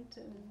independent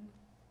and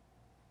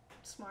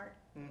smart.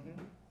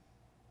 Mm-hmm.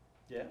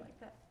 I Yeah, like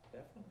that.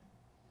 definitely.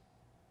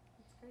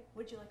 That's great.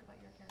 What did you like about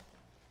your character?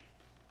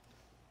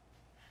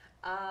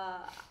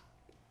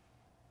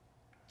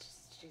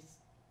 She's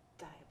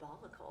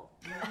diabolical.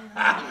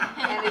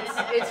 And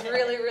it's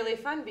really, really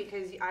fun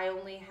because I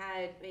only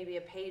had maybe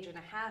a page and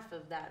a half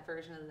of that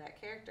version of that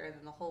character, and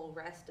then the whole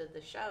rest of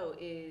the show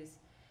is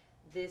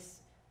this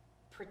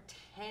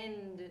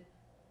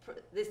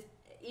this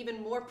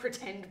even more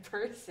pretend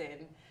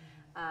person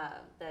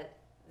that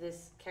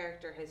this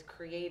character has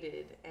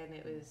created, and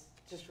it was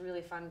just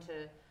really fun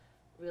to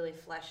really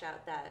flesh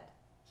out that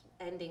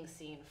ending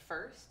scene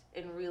first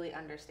and really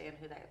understand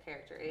who that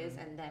character is,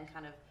 and then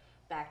kind of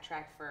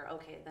backtrack for,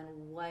 okay, then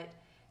what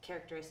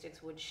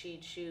characteristics would she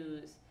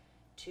choose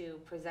to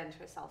present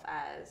herself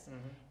as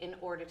in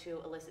order to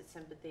elicit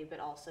sympathy, but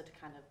also to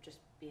kind of just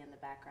be in the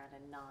background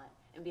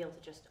and be able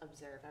to just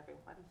observe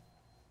everyone.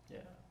 Yeah.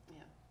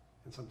 Yeah.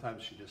 And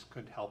sometimes she just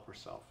couldn't help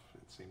herself,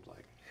 it seemed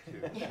like,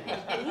 too.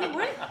 You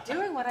weren't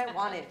doing what I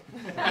wanted.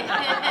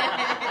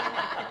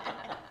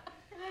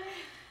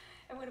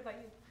 And what about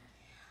you?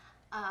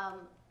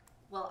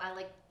 Well, I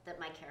like that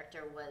my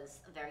character was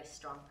a very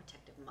strong,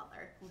 protective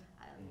mother.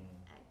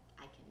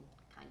 I can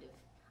kind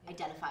of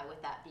identify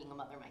with that, being a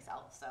mother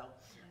myself. So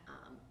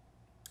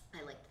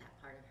I liked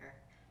that part of her,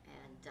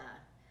 and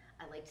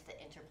I liked the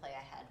interplay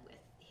I had with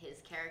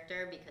his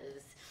character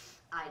because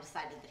I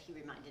decided that he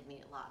reminded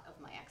me a lot of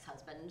my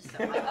ex-husband. So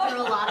I threw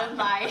a lot of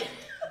my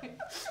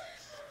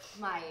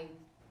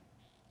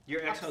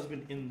Your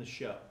ex-husband in the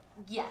show.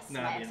 Yes,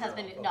 Not my in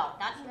ex-husband. real life. No,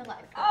 not in real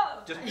life.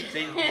 Oh, Just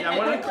saying, I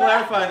wanted to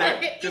clarify that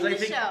because In I the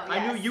think show,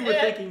 I knew yes. you were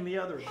thinking the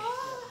other,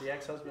 the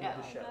ex-husband Yeah.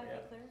 of the show. glad Yeah.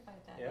 you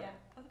clarified that. Yeah.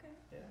 Yeah. Okay.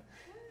 Yeah.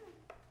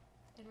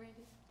 And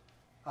Randy?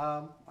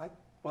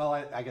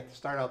 I get to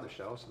start out the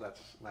show, so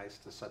that's nice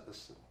to set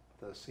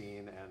the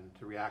scene and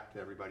to react to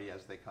everybody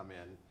as they come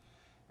in.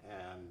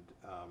 And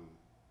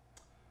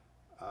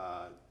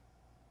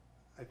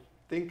I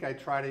think I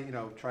try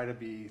to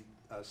be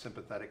a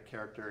sympathetic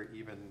character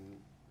even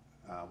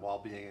while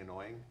being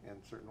annoying in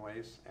certain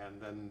ways.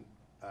 And then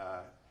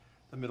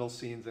the middle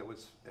scenes, it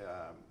was,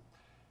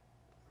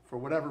 for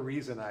whatever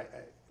reason,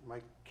 my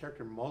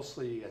character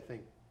mostly, I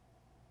think,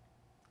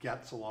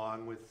 gets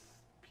along with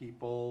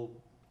people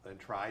and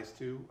tries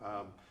to,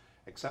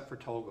 except for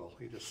Toggle.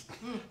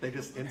 They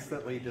just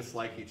instantly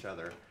dislike each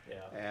other. Yeah.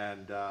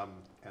 And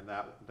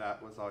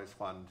that was always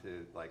fun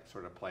to like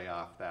sort of play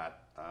off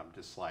that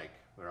dislike.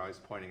 They're always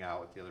pointing out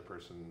what the other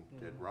person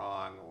did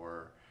wrong,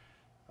 or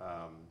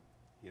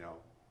you know,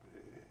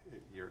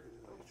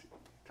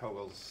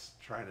 Toggle's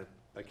trying to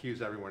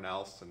accuse everyone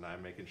else, and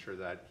I'm making sure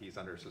that he's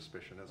under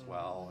suspicion as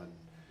well.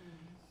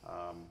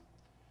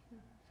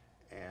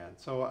 And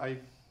so I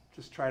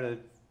just try to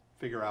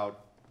figure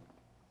out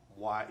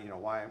what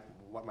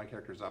my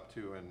character's up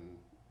to, and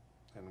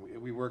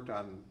we worked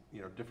on,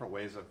 you know, different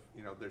ways of,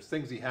 you know, there's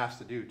things he has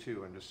to do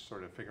too, and just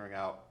sort of figuring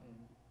out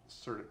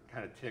sort of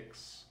kind of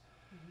ticks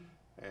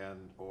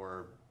and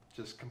or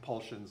just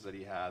compulsions that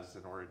he has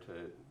in order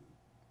to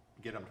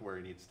get him to where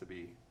he needs to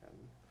be. And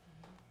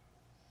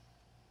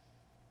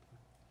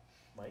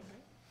Mike?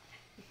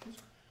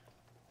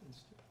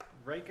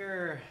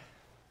 Riker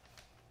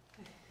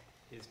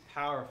is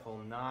powerful,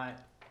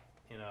 not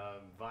in a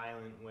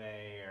violent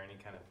way or any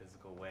kind of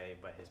physical way,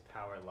 but his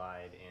power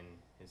lied in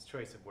his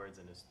choice of words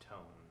and his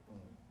tone.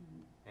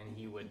 And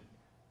he would,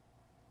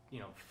 you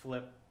know,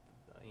 flip,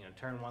 you know,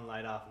 turn one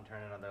light off and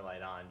turn another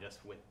light on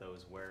just with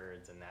those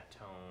words and that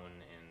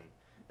tone, and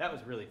that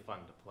was really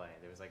fun to play.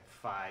 There was like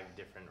 5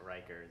 different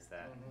Rikers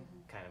that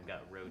kind of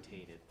got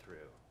rotated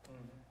through.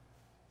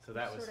 So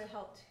that was sort of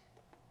helped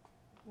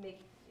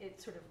make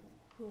it sort of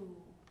who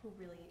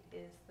really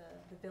is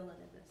the villain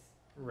in this.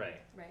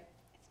 right. Right.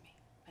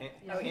 And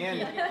you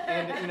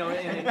know,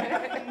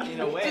 in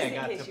a way, I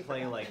got to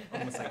play like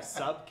almost like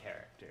sub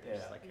characters.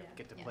 Yeah. Like I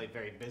get to play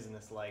very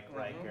business-like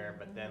Riker,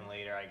 but then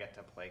later I get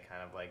to play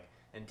kind of like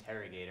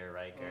interrogator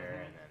Riker,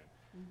 and then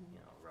you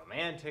know,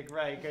 romantic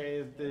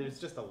Riker. There's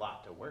just a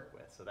lot to work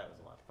with, so that was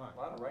a lot of fun.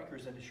 A lot of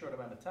Rikers in a short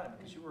amount of time,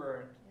 because you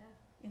were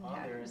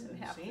on there in the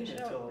half the scene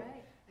show, until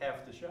right.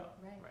 half the show.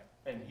 Right.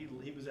 And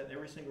he was at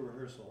every single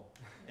rehearsal,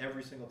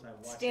 every single time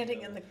watching.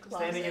 Standing in the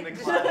closet. Standing in the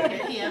closet,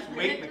 just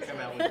waiting to come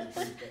out with his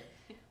briefcase.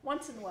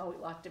 Once in a while we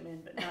locked him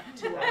in, but not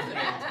too often.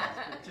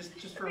 just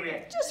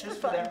for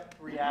fun. that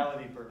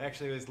reality purpose.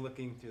 Actually, I was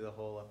looking through the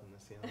hole up in the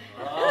ceiling.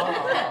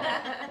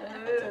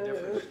 That's a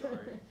different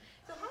story.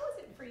 So how was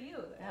it for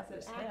you That as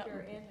was an him.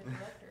 actor and a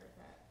director of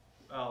that?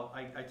 Well,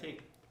 I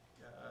take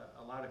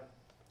I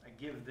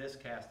give this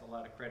cast a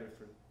lot of credit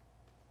for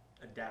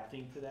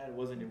adapting to that. It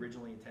wasn't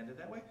originally intended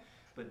that way,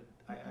 but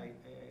I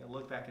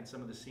look back at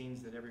some of the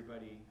scenes that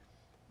everybody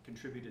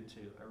contributed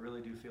to. I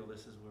really do feel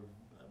this is a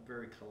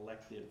very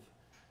collective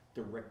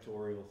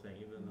directorial thing,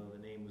 even though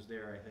the name was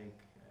there. I think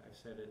I've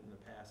said it in the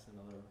past in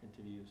other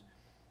interviews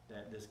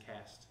that this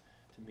cast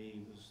to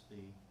me was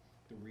the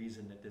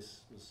reason that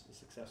this was a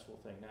successful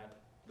thing, not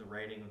the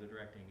writing or the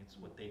directing. It's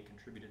what they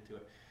contributed to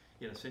it.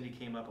 You know, Cindy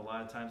came up a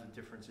lot of times with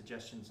different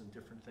suggestions and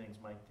different things.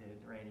 Mike did,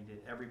 Randy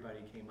did.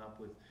 Everybody came up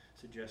with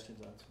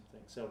suggestions on some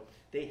things. So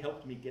they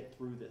helped me get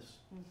through this.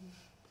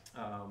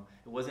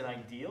 It wasn't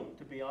ideal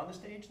to be on the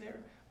stage there,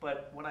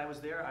 but when I was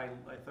there, I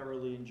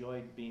thoroughly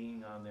enjoyed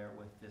being on there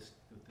with this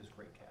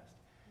great cast,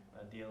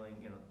 dealing,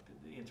 you know,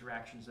 the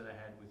interactions that I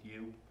had with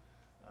you,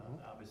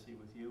 obviously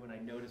with you, and I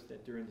noticed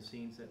that during the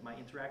scenes that my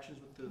interactions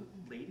with the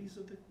ladies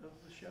of the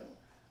show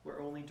were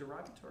only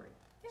derogatory.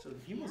 So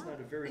he was not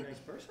a very nice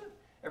person.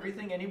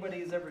 Everything anybody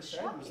has ever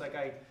said was like,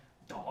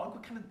 dog?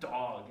 What kind of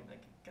dog? And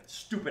like, what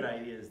stupid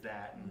idea is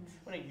that? And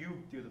why don't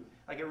you do them?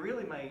 Like,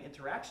 my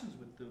interactions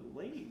with the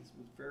ladies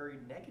was very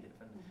negative.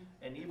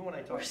 And even when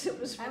I talked to It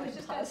was I was really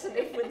just gonna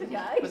positive say. with the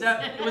guys.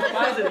 it was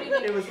positive.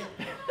 It was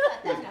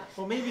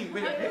well, maybe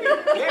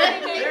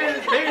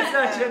it's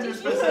not gender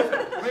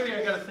specific. Maybe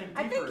I got to think deeper.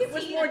 I think it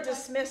was more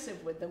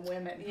dismissive with the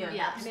women than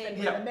maybe.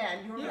 with the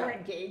men. You were more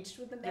engaged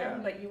with the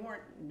men, but you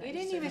weren't nice. You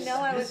didn't to even the know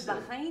I was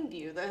dismissive. behind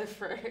you the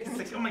first. It's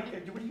like, oh my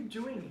God, what are you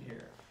doing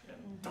here?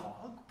 Dog?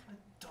 What kind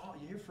of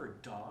dog? You here for a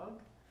dog?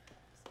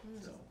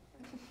 So,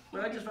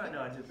 but I just find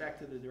just back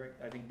to the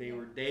direct. I think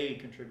they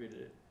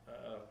contributed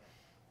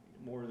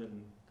more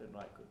than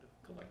I could have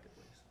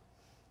collectively. So.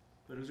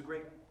 But it was a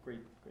great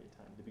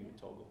time to be with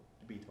Toggle.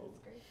 Great.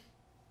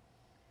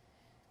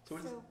 So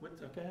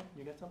okay?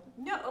 You got something?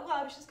 No, well,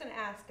 I was just going to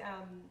ask,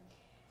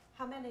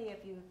 how many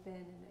of you have been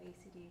in an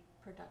ACD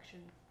production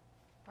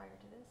prior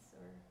to this,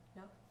 or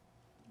no?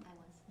 I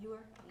was. You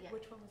were? Yeah.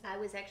 Which one was that? I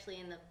was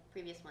actually in the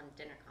previous one,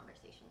 Dinner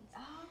Conversations.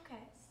 Oh,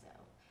 okay. So,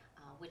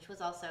 which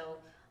was also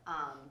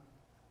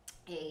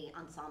a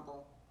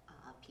ensemble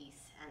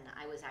piece, and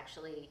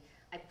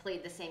I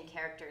played the same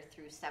character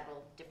through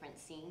several different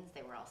scenes.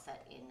 They were all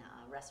set in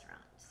a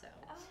restaurant, so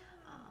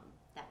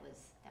that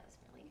was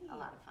really a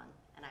lot of fun.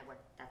 And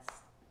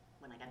that's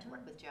when I got to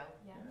work with Joe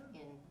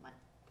in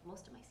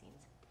most of my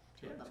scenes.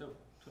 So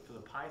for the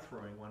pie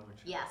throwing one,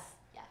 which Yes,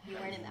 you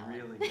weren't in that one.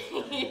 Really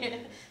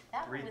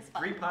That one was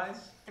fun. 3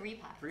 pies. 3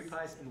 pies. 3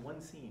 pies in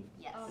one scene.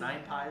 Yes. Oh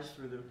 9 pies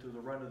through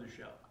the run of the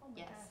show.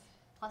 Yes.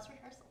 Plus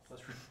rehearsals. Plus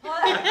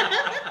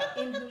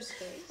In whose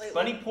face?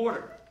 Bunny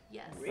Porter.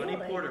 Yes. Bunny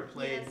Really? Porter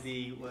played Yes.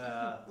 the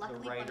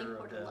Luckily, writer Bunny of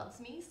Porter the. loves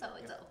me, so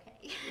it's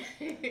Yeah.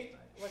 okay.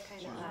 What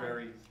kind She of was eye?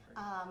 very,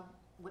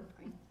 Whipped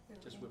cream.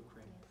 just whipped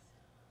cream.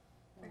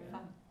 Very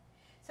fun.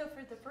 So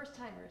for the first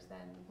timers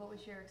then, what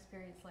was your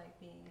experience like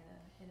being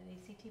in an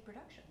ACT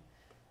production?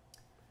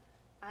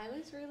 I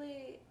was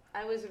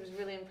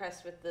really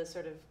impressed with the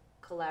sort of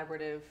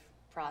collaborative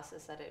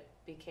process that it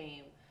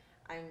became.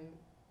 I'm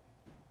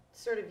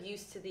sort of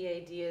used to the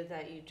idea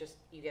that you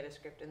get a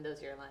script and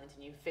those are your lines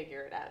and you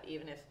figure it out.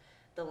 Even if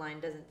the line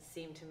doesn't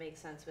seem to make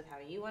sense with how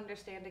you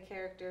understand a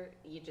character,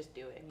 you just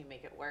do it and you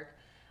make it work.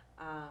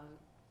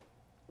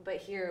 But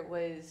here it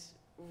was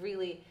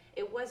really,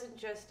 it wasn't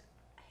just,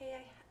 hey,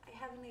 I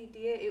have an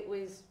idea. It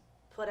was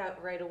put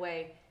out right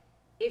away.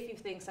 If you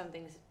think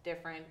something's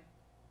different,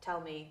 tell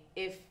me.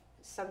 If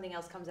something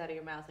else comes out of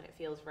your mouth and it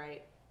feels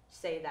right,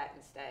 say that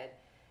instead.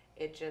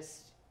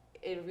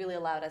 It really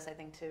allowed us, I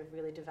think, to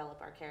really develop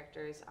our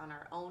characters on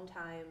our own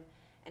time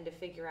and to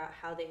figure out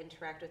how they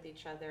interact with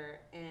each other.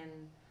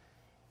 And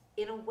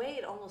in a way,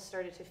 it almost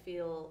started to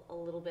feel a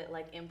little bit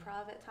like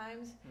improv at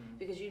times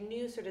because you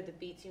knew sort of the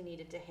beats you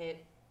needed to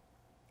hit.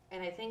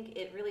 And I think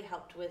it really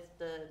helped with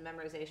the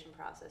memorization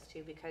process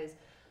too, because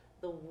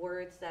the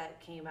words that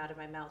came out of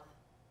my mouth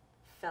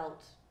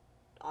felt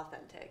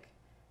authentic.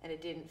 And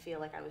it didn't feel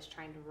like I was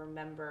trying to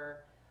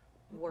remember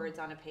words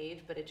on a page,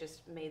 but it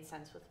just made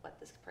sense with what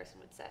this person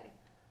would say.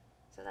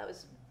 So that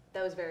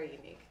was very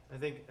unique. I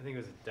think it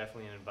was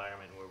definitely an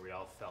environment where we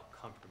all felt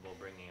comfortable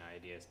bringing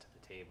ideas to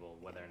the table,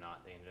 whether or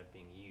not they ended up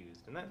being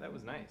used, and that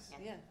was nice.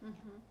 Yeah.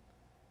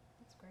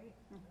 That's great.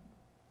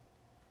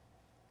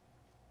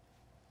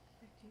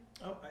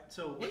 Oh,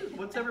 so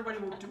what's everybody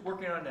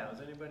working on now? Is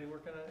anybody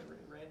working on it?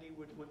 Randy,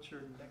 what's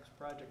your next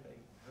project?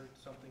 I heard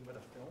something about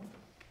a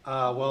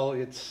film. Well,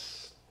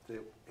 it's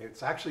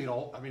actually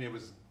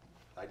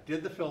I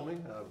did the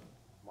filming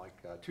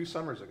like 2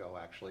 summers ago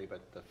actually,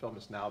 but the film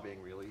is now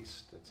being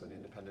released. It's an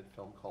independent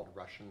film called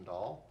Russian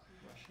Doll.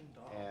 Russian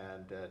Doll.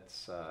 And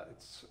it's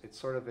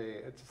sort of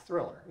a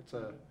thriller. It's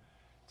a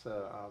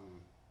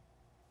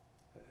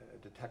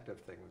detective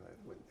thing,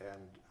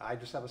 and I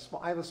just have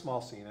a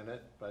small scene in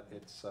it, but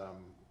it's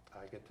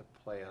I get to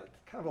play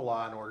kind of a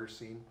law and order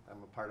scene.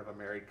 I'm a part of a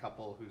married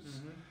couple whose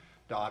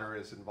daughter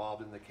is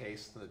involved in the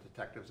case, and the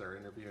detectives are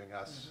interviewing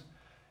us.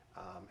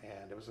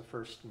 And it was a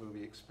first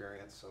movie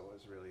experience, so it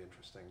was really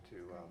interesting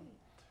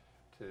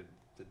to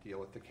deal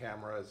with the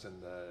cameras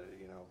and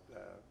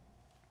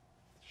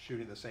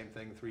shooting the same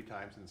thing 3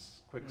 times in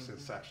quick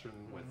succession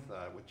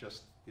with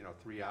just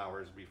 3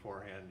 hours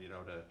beforehand,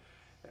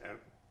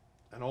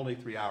 and only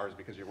 3 hours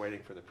because you're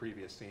waiting for the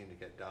previous scene to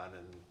get done,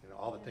 and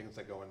all the things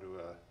that go into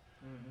a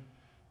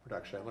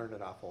production. I learned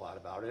an awful lot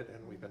about it,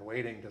 and we've been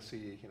waiting to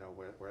see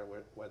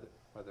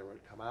whether it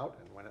would come out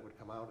and when it would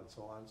come out and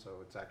so on.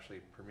 So it's actually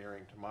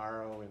premiering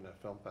tomorrow in a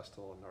film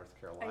festival in North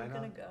Carolina. Are you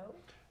going to go?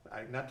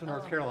 Not to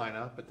North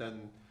Carolina, but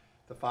then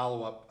the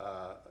follow-up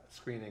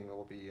screening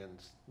will be in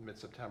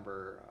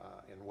mid-September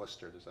in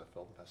Worcester. There's a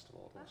film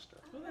festival in Worcester.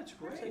 Well, that's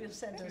great. So you'll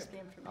send us the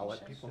information. I'll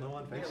let people know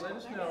on Yeah, Facebook. let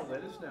us know.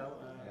 Let us know.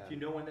 Yeah. If you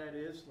know when that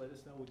is, let us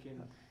know. We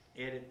can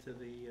add it to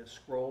the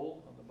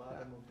scroll on the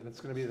bottom. And it's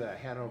going to be the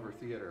Hanover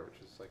Theater,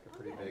 which is like a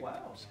pretty big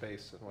wow.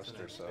 space in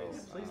Worcester. So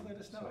Please let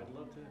us know. I'd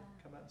love to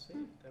come out and see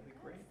it. That'd be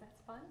great.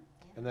 That's fun.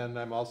 And then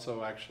I'm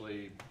also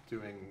actually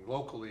doing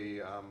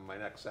locally, my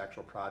next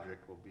actual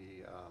project will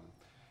be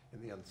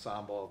in the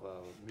ensemble of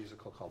a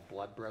musical called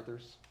Blood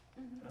Brothers,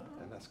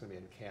 and that's going to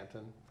be in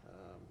Canton.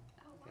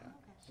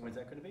 When's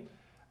that going to be?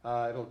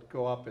 It'll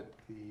go up at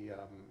the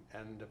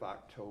end of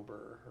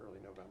October, early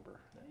November.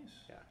 Nice.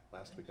 Yeah,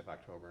 last week of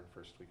October and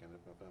first weekend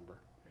of November.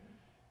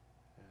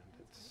 And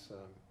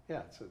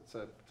it's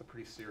a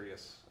pretty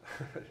serious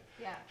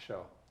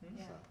show.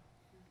 Yeah. So.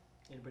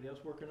 Anybody else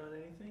working on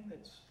anything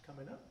that's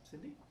coming up?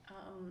 Cindy?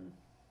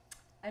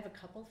 I have a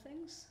couple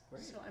things.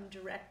 Great. So I'm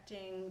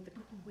directing The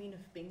Queen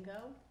of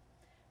Bingo,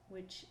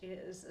 which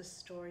is a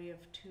story of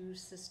 2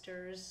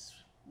 sisters,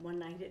 one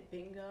night at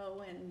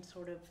bingo, and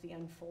sort of the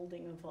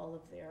unfolding of all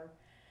of their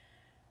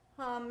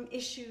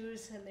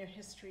issues and their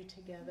history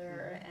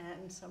together,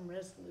 and some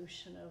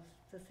resolution of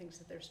the things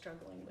that they're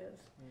struggling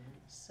with.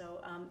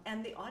 So,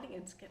 and the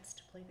audience gets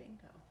to play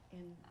bingo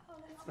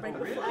right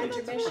before really?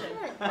 intermission.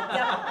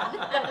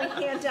 Yeah,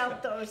 we hand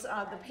out those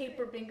the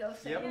paper bingo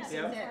things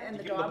and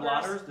the you give them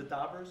daubers. the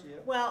daubers, yeah.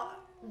 Well,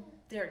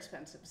 they're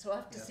expensive, so I'll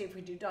have to see if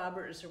we do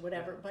daubers or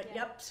whatever. But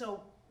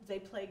so they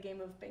play a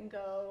game of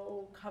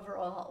bingo, cover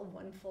all,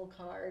 1 full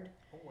card.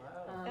 Oh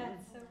wow!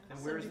 That's so And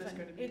where is this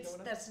going to be going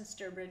up? That's in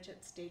Sturbridge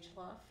at Stage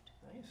Loft.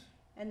 Nice.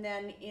 And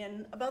then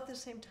in about the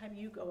same time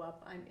you go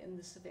up, I'm in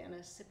the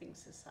Savannah Sipping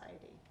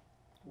Society,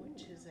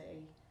 which is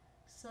a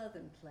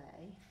Southern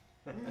play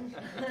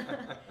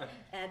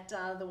at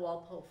the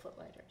Walpole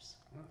Footlighters.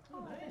 Oh,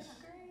 nice. that's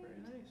great. Very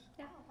nice.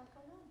 Yeah.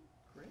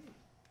 Great.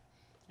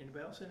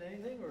 Anybody else in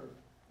anything or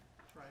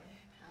trying?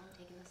 I'm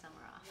taking the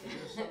summer off.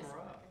 Taking the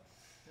summer off.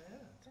 Yeah,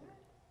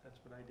 that's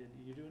what I did.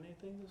 You doing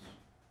anything this?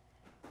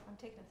 I'm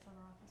taking a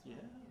summer off as well.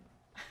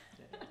 Yeah.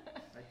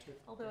 I took.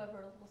 Although I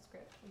wrote a little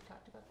script, we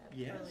talked about that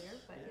Yes, earlier,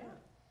 but yeah.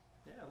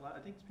 Yeah, a lot.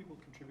 I think people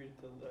contributed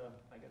to.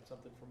 I got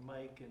something from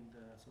Mike and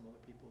some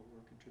other people who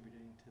were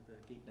contributing to the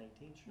Gate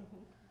 19 show.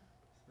 Mhm.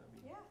 So,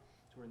 Yeah.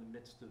 so we're in the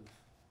midst of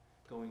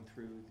going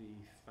through the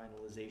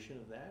finalization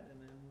of that,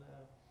 and then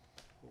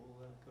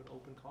we'll go to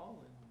open call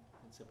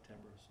in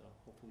September. So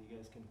hopefully you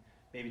guys can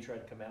maybe try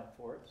to come out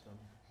for it. So,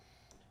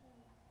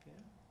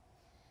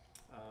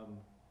 yeah.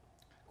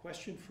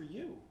 Question for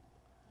you.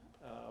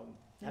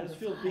 How does it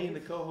feel being the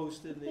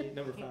co-host in the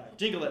number 5?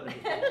 Jingle at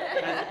number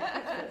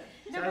 5.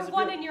 Number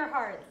 1 in your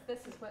hearts.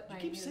 This is what You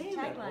my keep new saying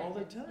that tagline all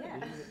the is.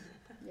 time.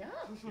 Yeah.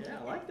 Yeah,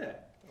 I like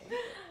that. Here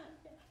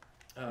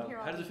How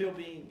all does it the feel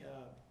being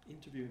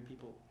interviewing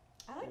people?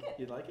 I like it.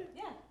 You like it?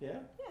 Yeah.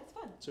 Yeah? Yeah, it's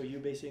fun. So you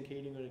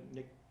basically going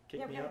to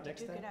kick me out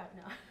next time? It out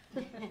now.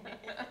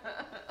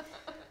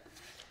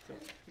 So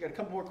we got a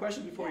couple more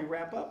questions before we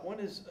wrap up.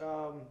 One is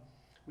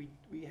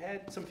we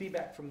had some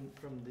feedback from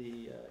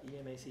the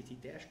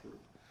EMACT Dash group,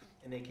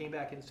 and they came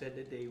back and said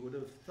that they would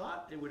have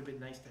thought it would have been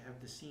nice to have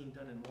the scene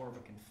done in more of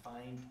a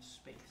confined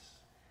space,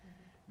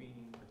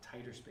 meaning a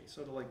tighter space,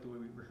 sort of like the way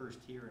we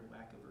rehearsed here in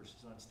Wacka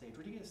versus on stage.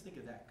 What do you guys think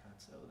of that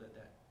concept,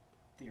 that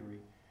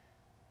theory?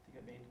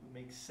 Think it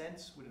makes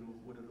sense? Would it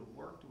have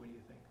worked? What do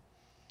you think?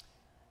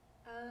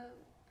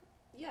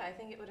 Yeah, I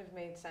think it would have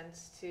made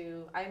sense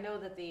to. I know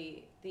that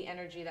the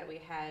energy that we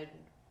had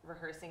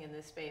rehearsing in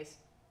this space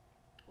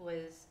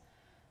was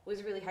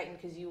really heightened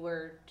because you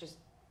were just,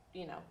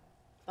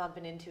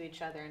 bumping into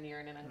each other and you're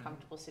in an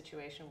uncomfortable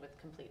situation with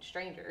complete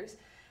strangers.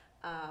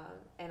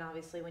 And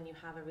obviously when you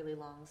have a really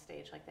long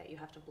stage like that, you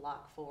have to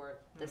block for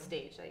the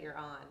stage that you're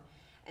on.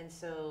 And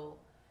so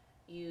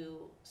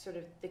you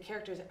the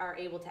characters are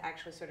able to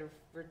actually sort of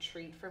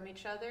retreat from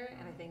each other.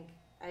 And I think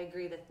I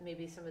agree that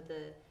maybe some of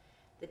the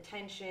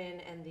tension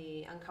and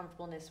the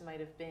uncomfortableness might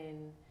have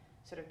been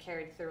sort of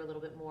carried through a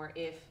little bit more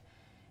if,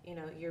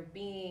 you're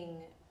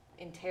being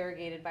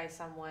interrogated by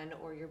someone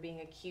or you're being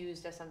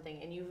accused of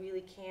something and you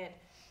really can't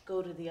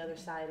go to the other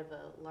side of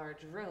a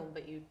large room,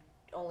 but you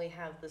only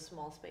have the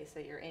small space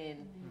that you're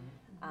in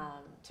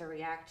to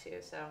react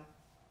to. So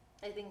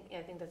I think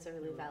that's a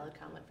really valid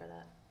comment for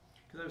that.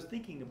 Because I was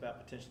thinking about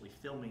potentially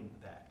filming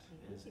that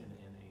as in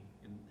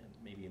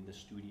maybe in the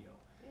studio,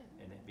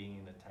 and it being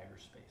in a tighter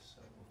space.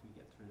 So if we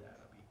get through that,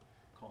 I'll be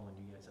calling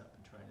you guys up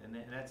and trying.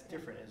 And that's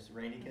different, as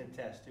Randy can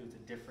attest to. It's a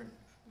different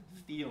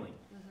feeling.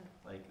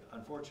 Like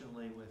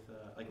unfortunately, with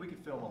we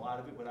could film a lot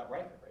of it without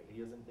Riker, right? He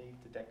doesn't need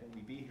to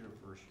technically be here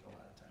for a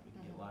lot of time. We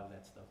can get a lot of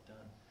that stuff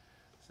done.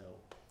 So.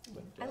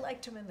 But, I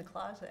liked him in the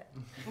closet.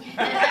 He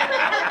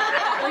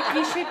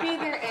should be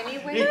there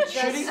anyway,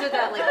 just so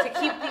that to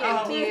keep the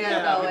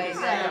idea going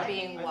that you're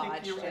being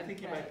watched. I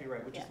think you might be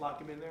right. We'll just lock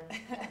him in there.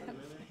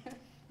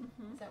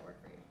 Does that work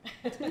for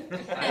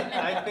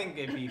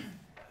you?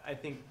 I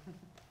think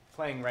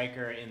playing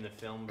Riker in the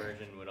film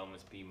version would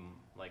almost be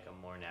like a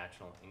more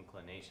natural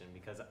inclination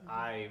because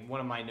one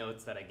of my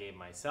notes that I gave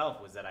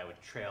myself was that I would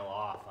trail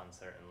off on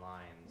certain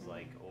lines,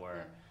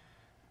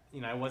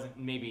 I wasn't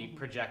maybe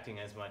projecting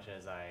as much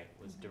as I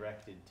was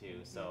directed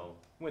to. So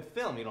with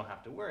film, you don't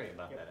have to worry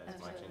about that as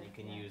much, and you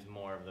can use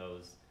more of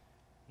those,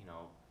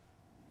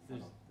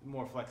 there's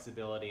more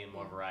flexibility and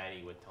more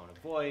variety with tone of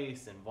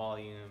voice and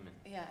volume.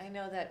 Yeah, I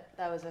know that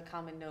was a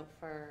common note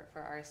for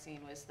our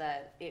scene was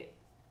that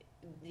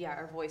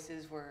our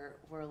voices were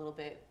a little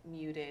bit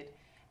muted,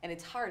 and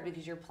it's hard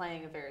because you're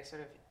playing a very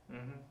sort of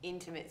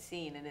intimate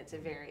scene, and it's a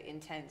very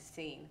intense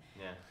scene.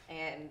 Yeah.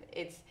 And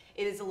it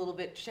is a little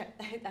bit.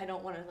 I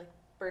don't want to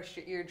burst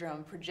your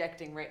eardrum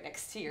projecting right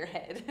next to your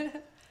head.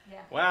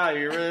 Yeah. Wow,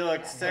 you really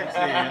look sexy.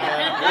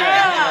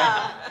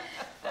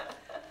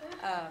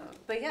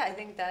 But yeah, I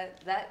think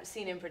that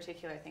scene in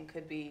particular, I think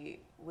would be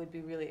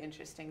really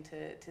interesting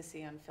to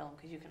see on film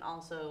because you can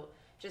also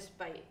just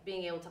by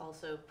being able to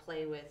also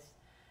play with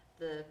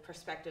the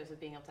perspectives of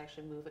being able to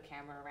actually move a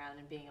camera around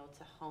and being able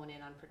to hone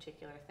in on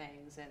particular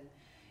things and,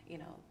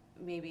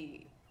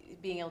 maybe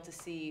being able to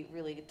see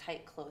really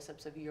tight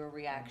close-ups of your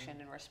reaction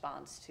in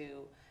response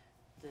to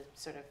the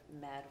sort of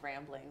mad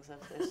ramblings of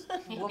this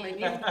woman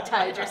you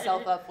tied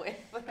yourself up with.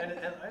 What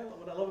I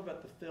love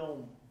about the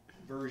film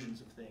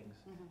versions of things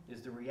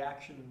is the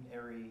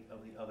reactionary of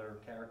the other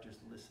characters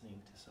listening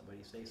to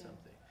somebody say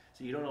something.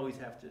 So you don't always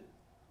have to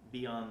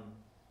be on.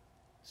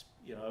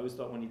 I always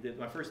thought when you did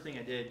my first thing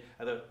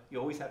I thought you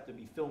always have to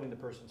be filming the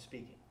person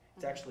speaking.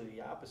 It's actually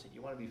the opposite.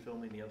 You want to be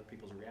filming the other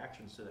people's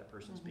reactions to that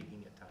person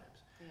speaking at times.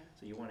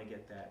 So you want to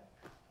get that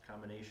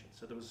combination.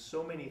 So there was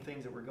so many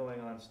things that were going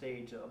on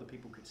stage that other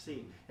people could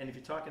see. And if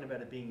you're talking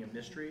about it being a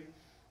mystery,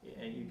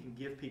 and you can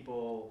give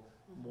people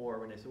more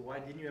when they say, "Why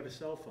didn't you have a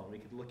cell phone?" We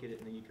could look at it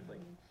and then you could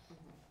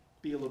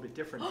be a little bit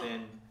different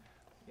than,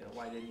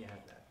 why didn't you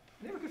have that?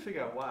 I never could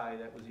figure out why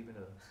that was even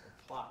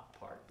a plot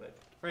part, but.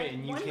 Right,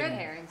 and you red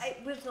herrings.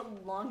 It was a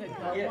long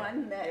ago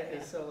one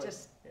that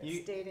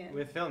stayed in.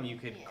 With film, you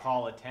could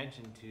call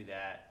attention to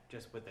that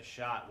just with a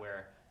shot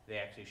where they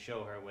actually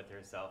show her with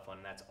her cell phone,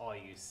 and that's all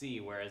you see.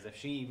 Whereas if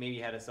she maybe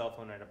had a cell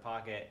phone in her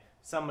pocket,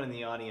 someone in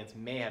the audience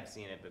may have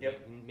seen it, but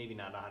maybe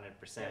not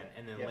 100%.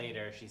 And then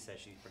later she says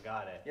she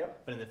forgot it.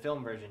 But in the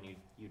film version,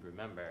 you'd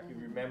remember. You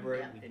remember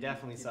it. You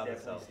definitely saw the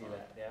cell phone.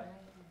 That, yeah.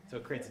 So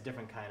it creates a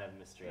different kind of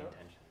mystery and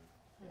tension.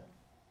 Great,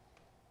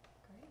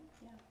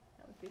 yeah,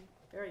 that would be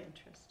very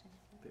interesting.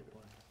 Favorite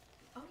one.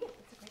 Oh yeah,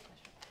 that's a great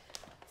question.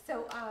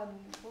 So,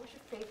 what was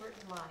your favorite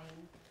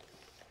line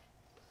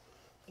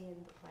in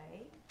the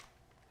play?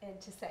 And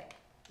to say,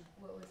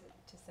 what was it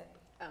to say?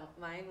 Oh,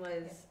 mine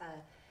was,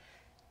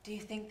 do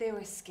you think they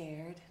were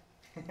scared?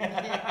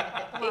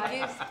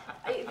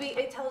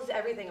 It tells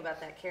everything about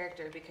that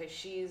character, because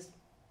she's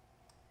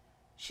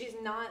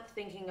not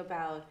thinking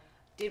about,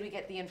 did we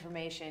get the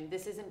information?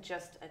 This isn't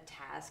just a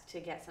task to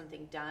get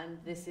something done.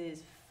 This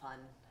is fun.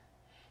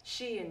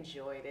 She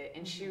enjoyed it,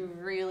 and she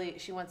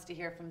wants to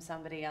hear from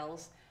somebody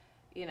else.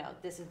 You know,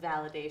 this is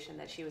validation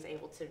that she was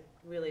able to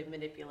really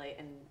manipulate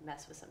and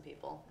mess with some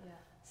people. Yeah.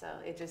 So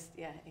it just,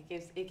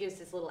 it gives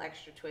this little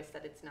extra twist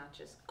that it's not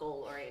just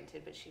goal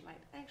oriented, but she might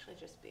actually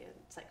just be a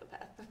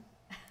psychopath.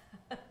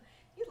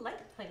 You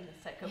like playing the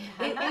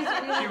psychopath. It is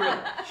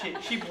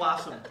really She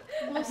blossomed.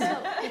 Well, so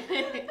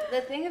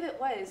the thing of it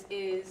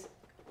is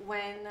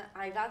when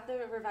I got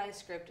the revised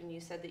script and you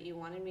said that you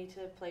wanted me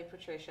to play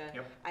Patricia,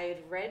 I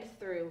had read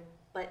through,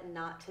 but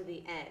not to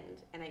the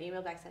end. And I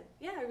emailed back and said,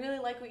 yeah, I really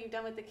like what you've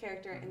done with the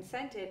character, and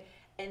sent it.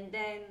 And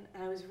then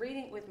I was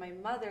reading it with my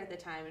mother at the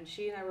time, and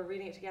she and I were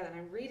reading it together, and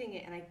I'm reading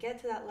it, and I get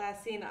to that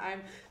last scene,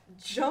 I'm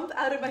jump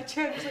out of my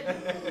chair, and I'm just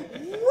like,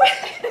 what?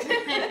 What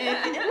did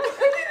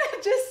I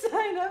just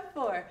sign up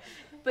for?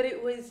 But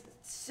it was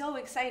so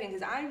exciting,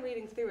 because I'm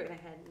reading through it, and I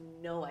had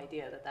no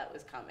idea that that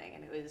was coming,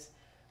 and it was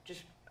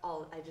just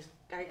I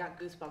got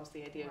goosebumps,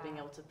 the idea of being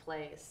able to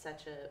play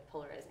such a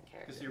polarizing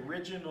character. Because the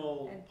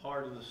original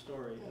part of the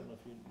story, I don't know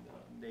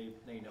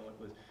if they know it,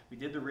 was we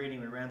did the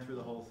reading, we ran through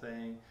the whole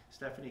thing.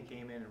 Stephanie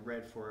came in and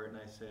read for it, and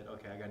I said,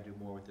 okay, I got to do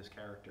more with this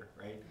character,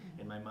 right?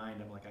 In my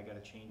mind, I'm like, I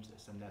got to change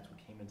this, and that's what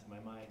came into my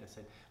mind. I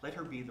said, let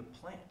her be the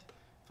plant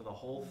for the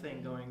whole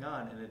thing going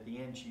on, and at the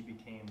end, she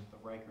became the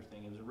Riker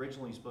thing. It was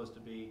originally supposed to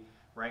be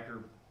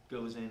Riker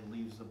goes in,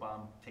 leaves the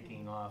bomb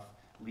ticking off,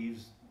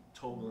 leaves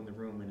Toggle in the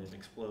room, and it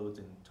explodes,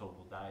 and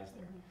Toggle dies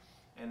there.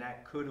 And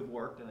that could have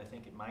worked, and I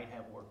think it might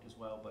have worked as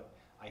well, but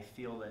I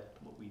feel that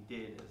what we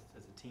did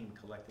as a team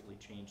collectively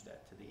changed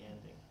that to the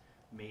ending,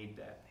 made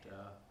that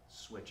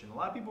switch. And a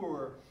lot of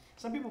people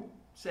some people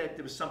said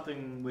there was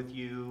something with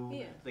you,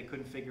 they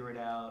couldn't figure it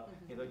out,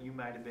 they thought you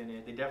might have been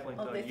it, they definitely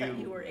thought they thought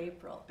you were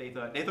April. They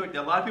thought,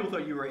 a lot of people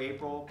thought you were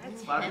April, a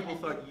lot of people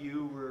thought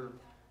you were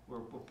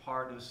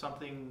part, there was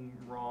something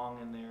wrong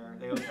in there.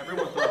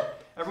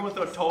 Everyone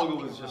thought Toggle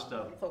was just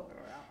a blah,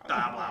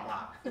 blah,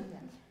 blah.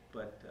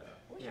 But,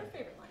 What's your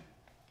favorite line?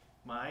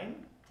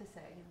 Mine? To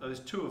say. Oh, there's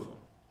two of them.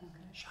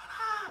 Shut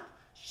up!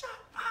 Shut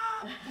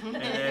up! And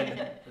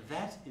then,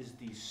 that is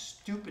the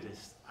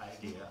stupidest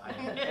idea I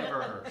have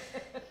ever heard.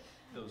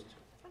 Those two.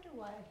 I wonder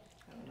why.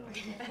 I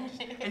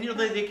don't know.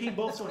 And they came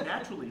both so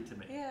naturally to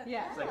me.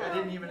 Yeah. It's like I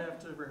didn't even have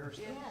to rehearse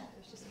them. Yeah, it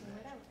was just coming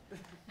right out.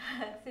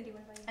 Cindy,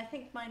 what about you? I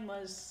think mine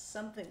was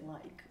something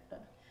like,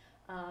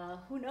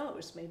 who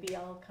knows, maybe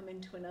I'll come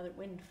into another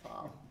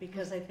windfall,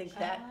 because I think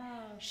that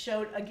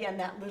showed, again,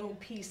 that little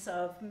piece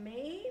of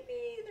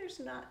maybe there's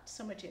not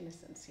so much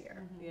innocence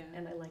here.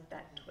 And I like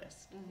that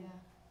twist.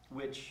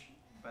 Which,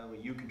 by the way,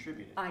 you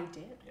contributed. I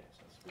did. Yes.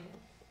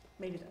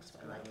 Maybe that's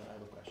what I like. I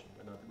have a question,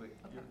 but not wait.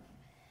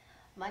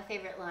 My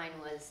favorite line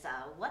was,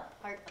 what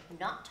part of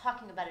not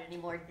talking about it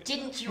anymore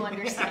didn't you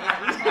understand?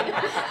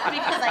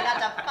 Because I got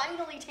to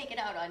finally take it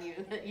out on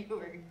you, that you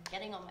were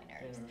getting on my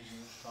nerves.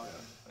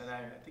 And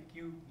I think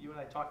you and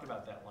I talked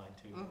about that line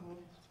too.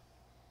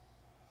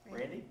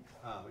 Randy?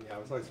 Yeah,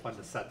 it was always fun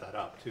to set that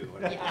up too,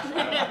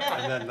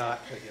 and then not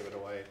to give it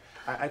away.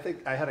 I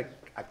think I had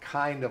a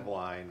kind of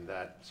line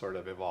that sort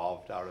of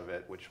evolved out of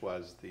it, which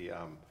was the,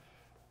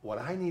 what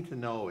I need to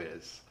know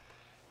is,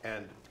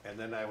 and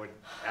then I would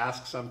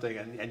ask something,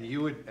 and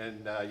you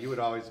would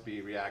always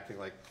be reacting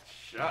like,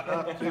 shut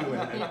up too.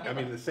 And I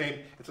mean the same.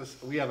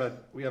 We have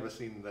a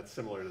scene that's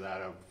similar to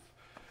that of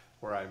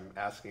where I'm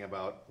asking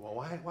about, well,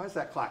 why is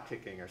that clock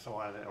ticking or so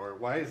on, or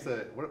why is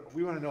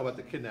we want to know about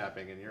the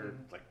kidnapping, and you're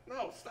like,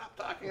 no, stop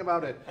talking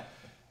about it.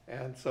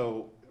 And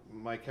so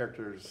my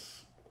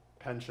character's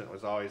penchant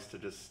was always to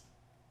just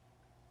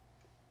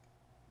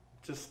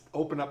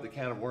open up the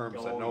can of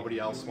worms that nobody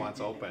else wants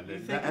opened,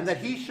 and that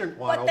he shouldn't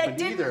want opened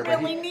either.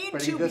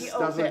 But he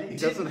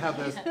doesn't have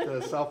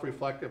the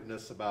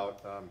self-reflectiveness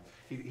about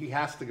he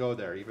has to go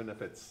there, even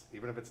if it's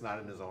not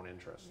in his own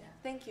interest. Yeah.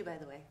 Thank you, by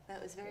the way.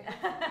 That was very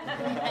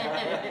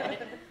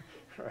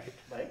Right.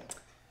 Mike?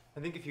 I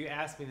think if you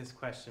asked me this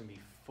question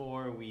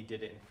before we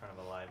did it in front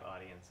of a live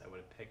audience, I would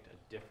have picked a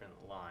different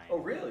line. Oh,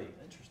 really?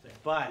 Interesting.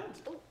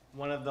 But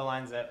one of the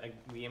lines that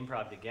we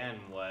improvised again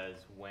was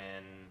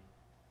when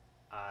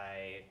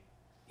I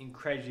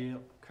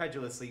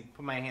incredulously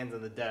put my hands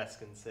on the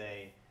desk and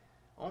say,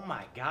 oh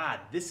my God,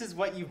 this is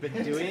what you've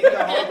been doing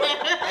the whole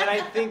And I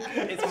think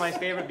it's my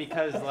favorite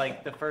because,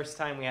 like, the first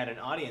time we had an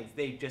audience,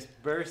 they just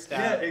burst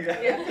out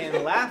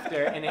in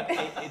laughter, and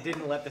it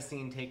didn't let the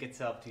scene take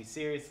itself too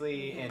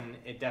seriously, and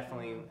it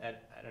definitely, I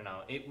don't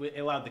know, it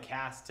allowed the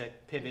cast to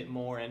pivot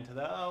more into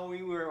the, oh,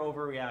 we were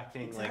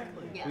overreacting.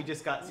 Exactly. Like, we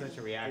just got such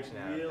a reaction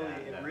out of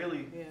that. It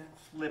really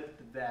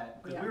flipped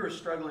that, because we were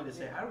struggling to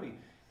say, how do we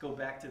go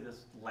back to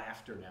this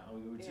laughter now?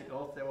 We would see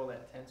all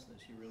that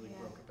tenseness, you really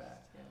broke it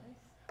back. Yeah.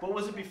 What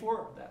was it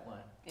before that line?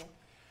 Yeah.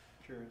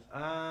 Curious.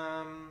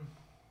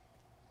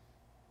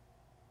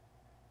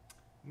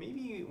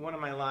 Maybe one of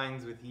my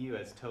lines with you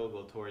as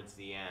Toggle towards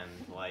the end,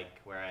 like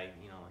where I,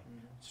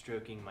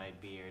 stroking my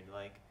beard,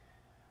 like,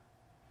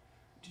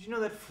 did you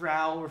know that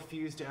Frau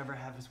refused to ever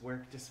have his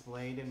work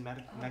displayed in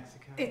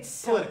Mexico? It's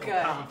so Political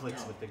good.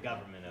 conflicts with the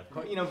government, of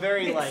course.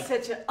 Very It's like,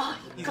 such a,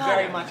 he's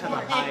very much on the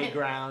high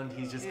ground.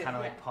 He's just kind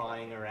of like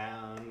pawing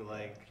around,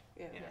 like,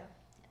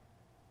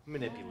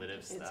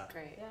 manipulative stuff. It's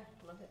great. Yeah,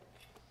 love it.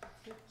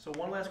 So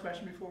one last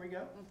question before we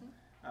go.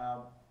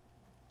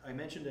 I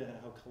mentioned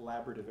how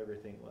collaborative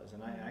everything was,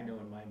 and I know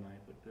in my mind,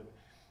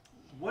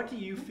 what do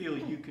you feel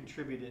you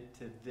contributed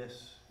to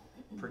this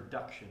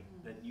production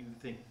that you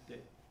think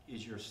that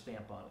is your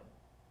stamp on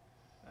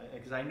it?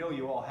 Because I know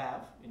you all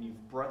have, and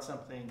you've brought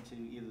something to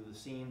either the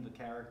scene, the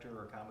character,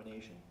 or a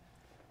combination.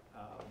 I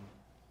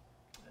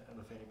don't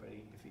know if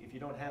anybody, if you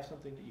don't have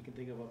something that you can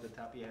think of off the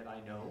top of your head, I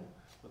know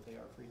what they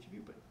are for each of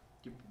you, but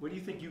what do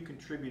you think you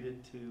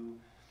contributed to?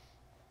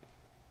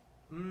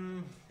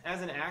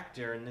 As an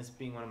actor, and this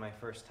being one of my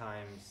first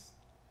times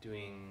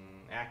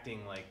doing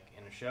acting like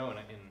in a show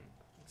in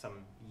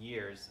some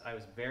years, I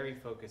was very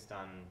focused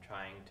on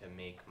trying to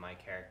make my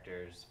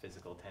character's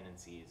physical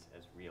tendencies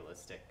as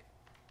realistic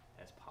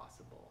as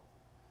possible.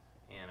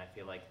 And I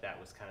feel like that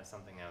was kind of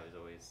something I was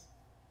always,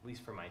 at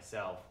least for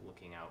myself,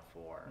 looking out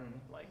for,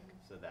 like,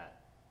 so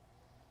that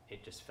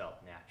it just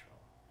felt natural.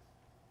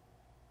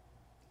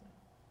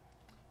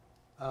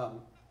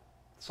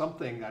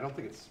 Something, I don't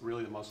think it's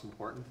really the most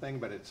important thing,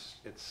 but it's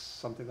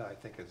something that I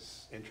think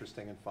is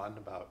interesting and fun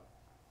about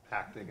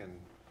acting, and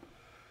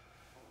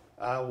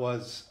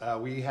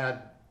we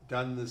had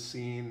done the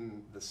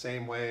scene the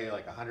same way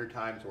like 100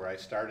 times, where I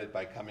started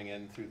by coming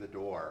in through the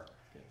door,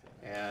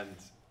 and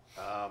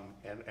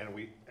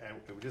we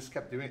just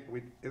kept doing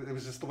it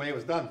was just the way it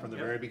was done from the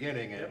very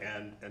beginning,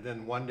 and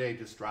then one day,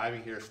 just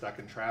driving here stuck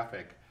in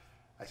traffic,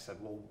 I said,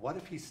 well, what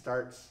if he's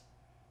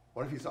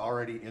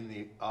already in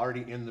the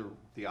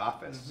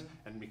office?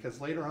 And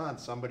because later on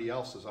somebody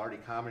else was already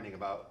commenting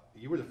about,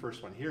 you were the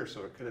first one here,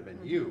 so it could have been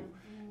you.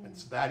 And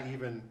so that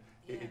even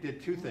it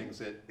did two things.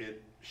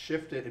 It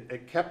shifted,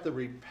 it kept the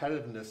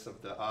repetitiveness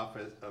of the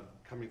office of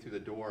coming through the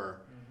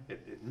door.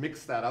 It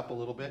mixed that up a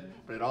little bit,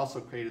 but it also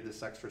created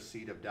this extra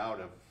seed of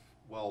doubt of,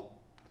 well,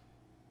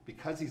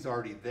 because he's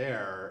already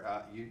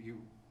there,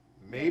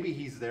 maybe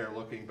he's there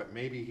looking, but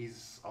maybe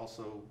he's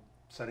also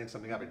setting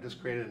something up. It just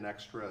created an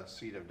extra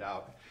seed of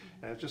doubt.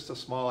 And it's just a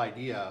small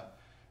idea,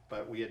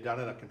 but we had done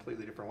it a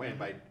completely different way.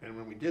 And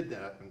when we did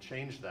that and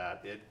changed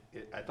that,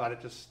 I thought it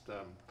just,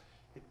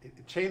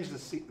 it changed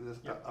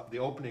the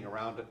opening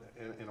around it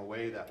in a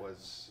way that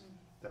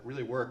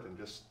really worked, and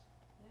just,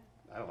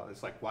 I don't know,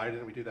 it's like, why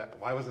didn't we do that?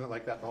 Why wasn't it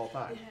like that the whole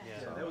time?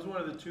 Yeah, that was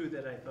one of the two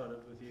that I thought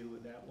of with you,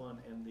 with that one,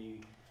 and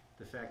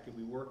the fact that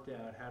we worked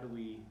out, how do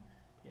we,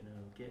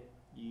 get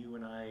you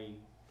and I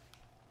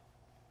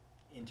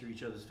into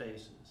each other's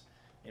faces,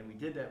 and we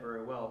did that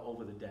very well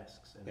over the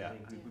desks. And I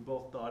think we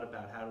both thought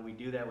about how do we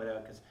do that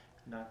without, because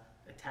not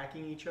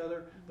attacking each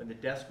other, but the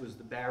desk was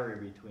the barrier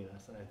between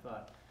us. And I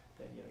thought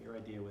that your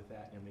idea with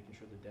that, making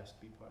sure the desk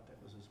be part, that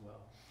was as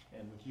well.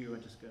 And with you,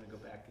 I'm just going to go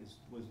back,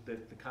 was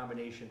the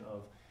combination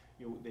of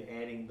the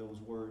adding those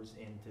words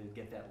in to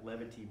get that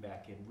levity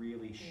back in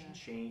really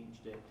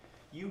changed it.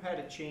 You had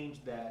to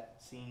change that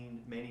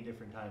scene many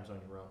different times on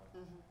your own.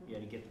 You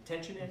had to get the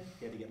tension in,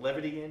 you had to get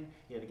levity in,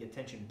 you had to get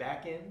tension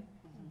back in,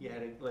 you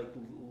had to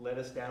let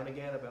us down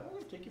again about,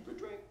 oh, take you for a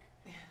drink.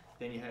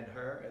 Then you had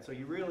her, so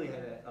you really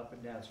had that up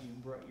and down, so you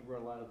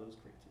brought a lot of those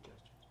great suggestions.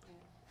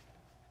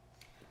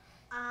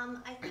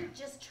 I think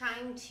just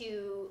trying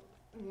to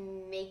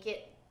make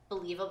it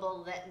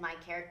believable that my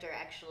character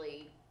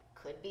actually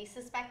could be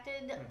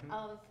suspected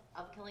of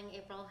killing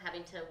April,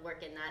 having to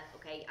work in that,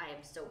 okay, I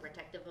am so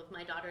protective of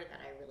my daughter that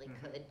I really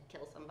could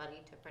kill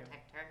somebody to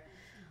protect her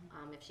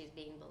if she's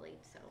being bullied,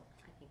 so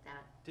I think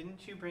that.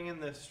 Didn't you bring in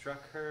the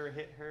struck her,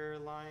 hit her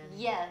line?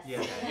 Yes. Yeah.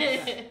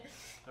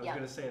 I was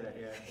going to say that,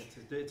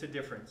 it's a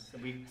difference.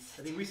 And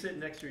I think we sit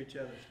next to each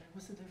other,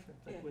 what's the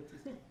difference? What's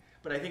this?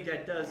 But I think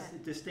that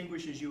it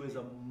distinguishes you as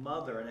a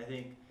mother, and I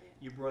think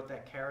you brought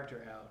that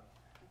character out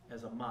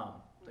as a mom.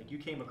 Like, you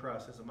came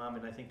across as a mom,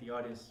 and I think the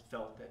audience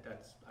felt that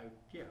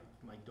if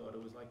my daughter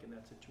was like in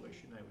that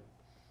situation, I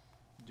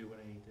would do what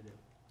I need to do.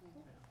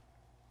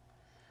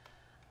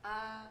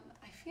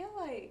 I feel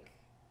like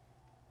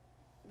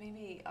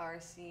maybe our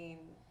scene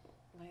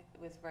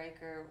with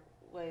Riker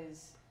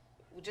was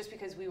just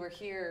because we were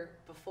here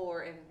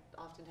before and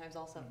oftentimes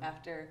also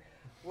after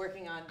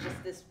working on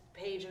just this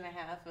page and a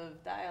half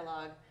of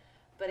dialogue,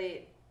 but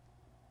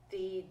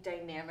the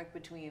dynamic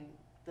between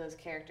those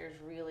characters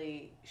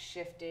really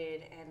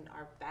shifted and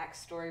our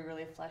backstory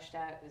really fleshed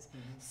out. It was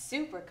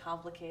super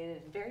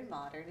complicated and very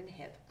modern and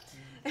hip.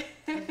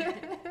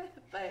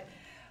 But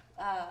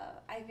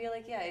I feel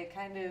like, yeah, it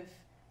kind of,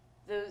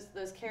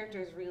 those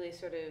characters really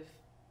sort of,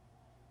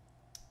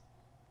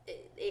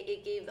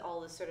 it gave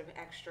all this sort of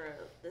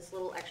this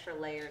little extra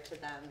layer to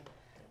them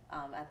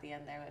at the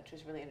end there, which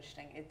was really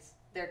interesting.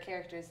 They're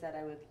characters that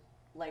I would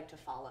like to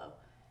follow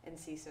and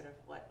see sort of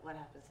what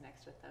happens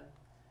next with them,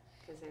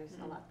 because there's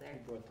a lot there. You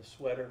brought the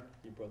sweater,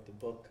 you brought the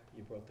book,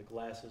 you brought the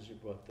glasses, you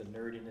brought the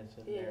nerdiness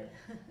in there,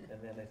 and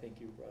then I think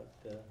you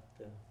brought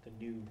the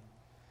new.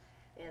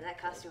 Yeah, that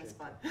costume was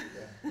fun.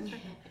 Yeah.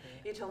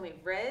 You told me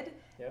red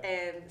Yep.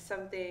 and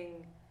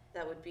something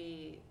that would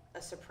be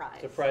a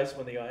surprise. Surprise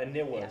when and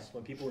there was Yeah.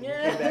 when people came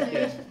back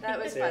in. That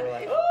was they fun. were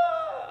like,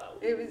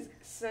 It was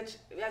such,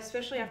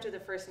 especially after the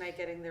first night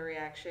getting the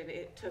reaction,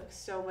 it took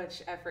so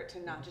much effort to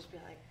not just be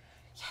like,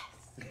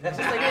 yes, just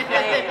like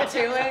play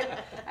into it.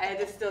 I had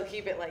to still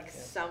keep it like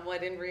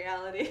somewhat in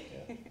reality.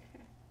 Yeah.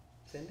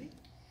 Cindy?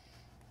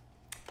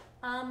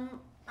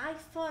 I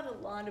thought a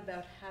lot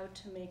about how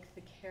to make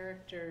the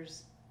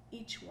characters,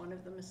 each one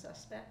of them a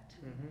suspect.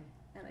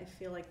 And I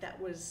feel like that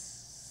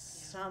was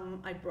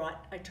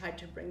I tried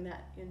to bring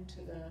that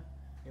into the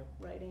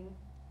writing,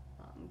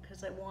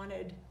 because I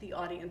wanted the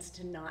audience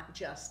to not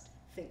just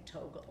think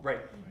Toggle.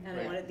 Right. And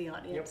I wanted the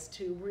audience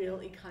to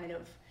really kind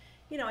of,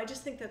 I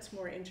just think that's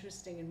more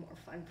interesting and more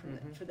fun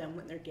for them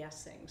when they're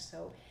guessing.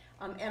 So,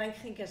 and I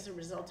think as a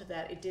result of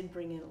that, it did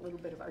bring in a little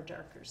bit of our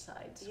darker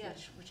sides,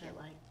 which I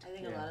liked. I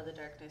think a lot of the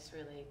darkness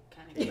really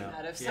kind of came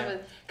out of some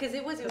of, because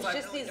it was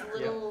just these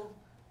little,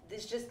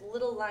 there's just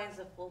little lines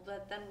of, well,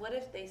 but then what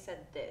if they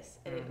said this?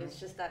 And it was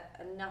just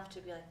that enough to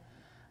be like,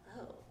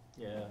 oh,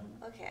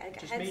 okay, I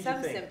Just had made some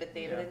you think.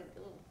 sympathy, but then,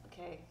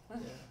 okay.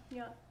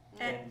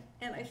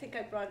 And I think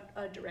I brought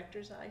a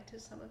director's eye to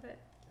some of it.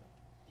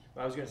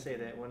 I was going to say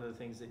that one of the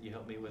things that you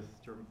helped me with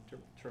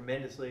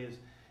tremendously is,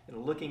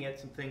 looking at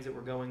some things that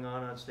were going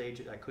on stage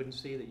that I couldn't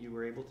see that you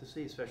were able to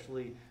see,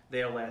 especially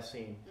their last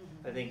scene.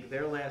 I think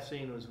their last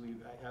scene was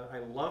I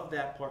loved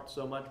that part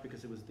so much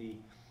because it was the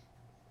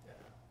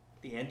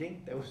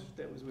ending. That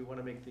was we want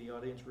to make the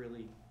audience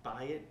really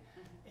buy it,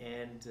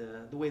 and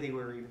the way they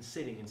were even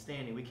sitting and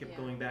standing, we kept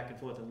going back and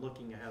forth and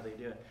looking at how they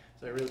do it.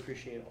 So I really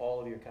appreciate all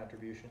of your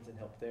contributions and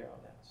help there on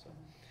that. So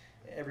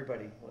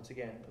everybody, once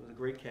again, it was a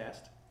great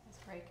cast. It's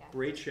a great cast.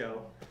 Great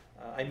show.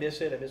 I miss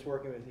it. I miss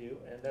working with you,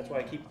 and that's why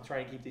I keep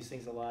trying to keep these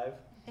things alive.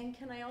 And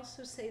can I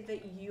also say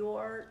that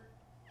you're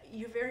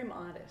very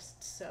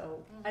modest,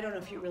 so I don't know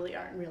if you really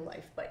are in real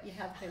life, but you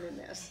have been in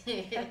this.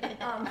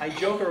 I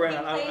joke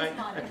around.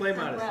 I play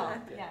modest.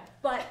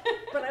 But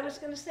I was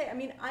going to say, I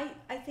mean,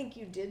 I think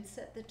you did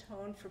set the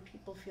tone for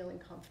people feeling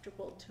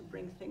comfortable to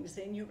bring things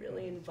in. You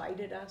really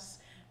invited us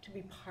to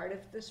be part of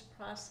this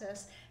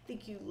process. I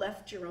think you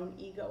left your own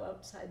ego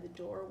outside the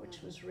door,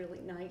 which was really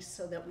nice,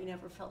 so that we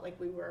never felt like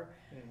we were,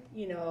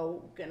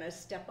 gonna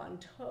step on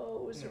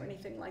toes or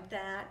anything like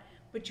that.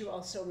 But you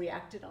also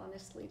reacted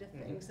honestly to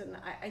things, and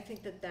I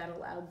think that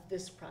allowed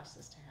this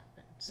process to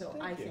happen. So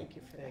I thank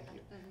you for that.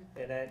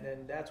 Thank you.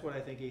 And that's what I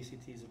think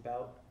ACT is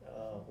about.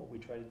 What we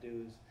try to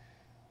do is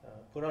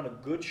put on a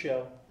good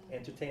show,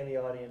 entertain the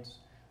audience,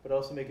 but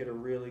also make it a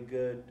really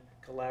good,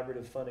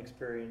 collaborative, fun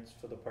experience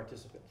for the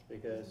participants.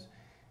 Because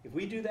if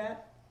we do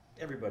that,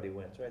 everybody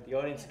wins, right? The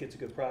audience gets a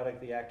good product,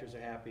 the actors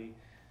are happy.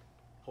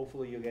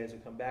 Hopefully you guys will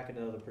come back in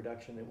another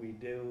production that we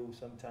do,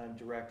 sometime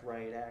direct,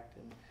 write, act.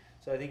 And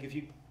so I think if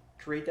you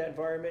create that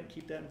environment,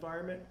 keep that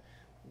environment,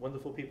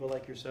 wonderful people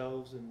like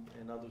yourselves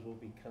and others will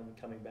be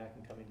coming back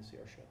and coming to see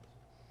our shows.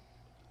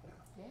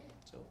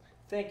 So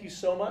thank you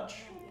so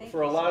much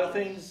for a lot of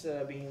things,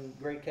 being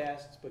great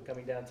casts, but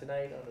coming down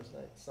tonight on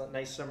this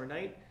nice summer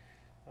night.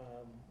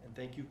 And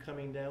thank you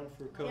coming down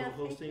for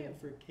co-hosting and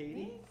for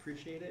Katie.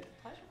 Appreciate it.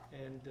 Pleasure.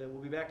 And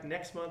we'll be back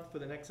next month for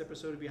the next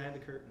episode of Behind the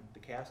Curtain, the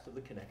cast of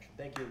The Connection.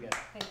 Thank you again.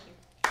 Thank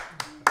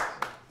you.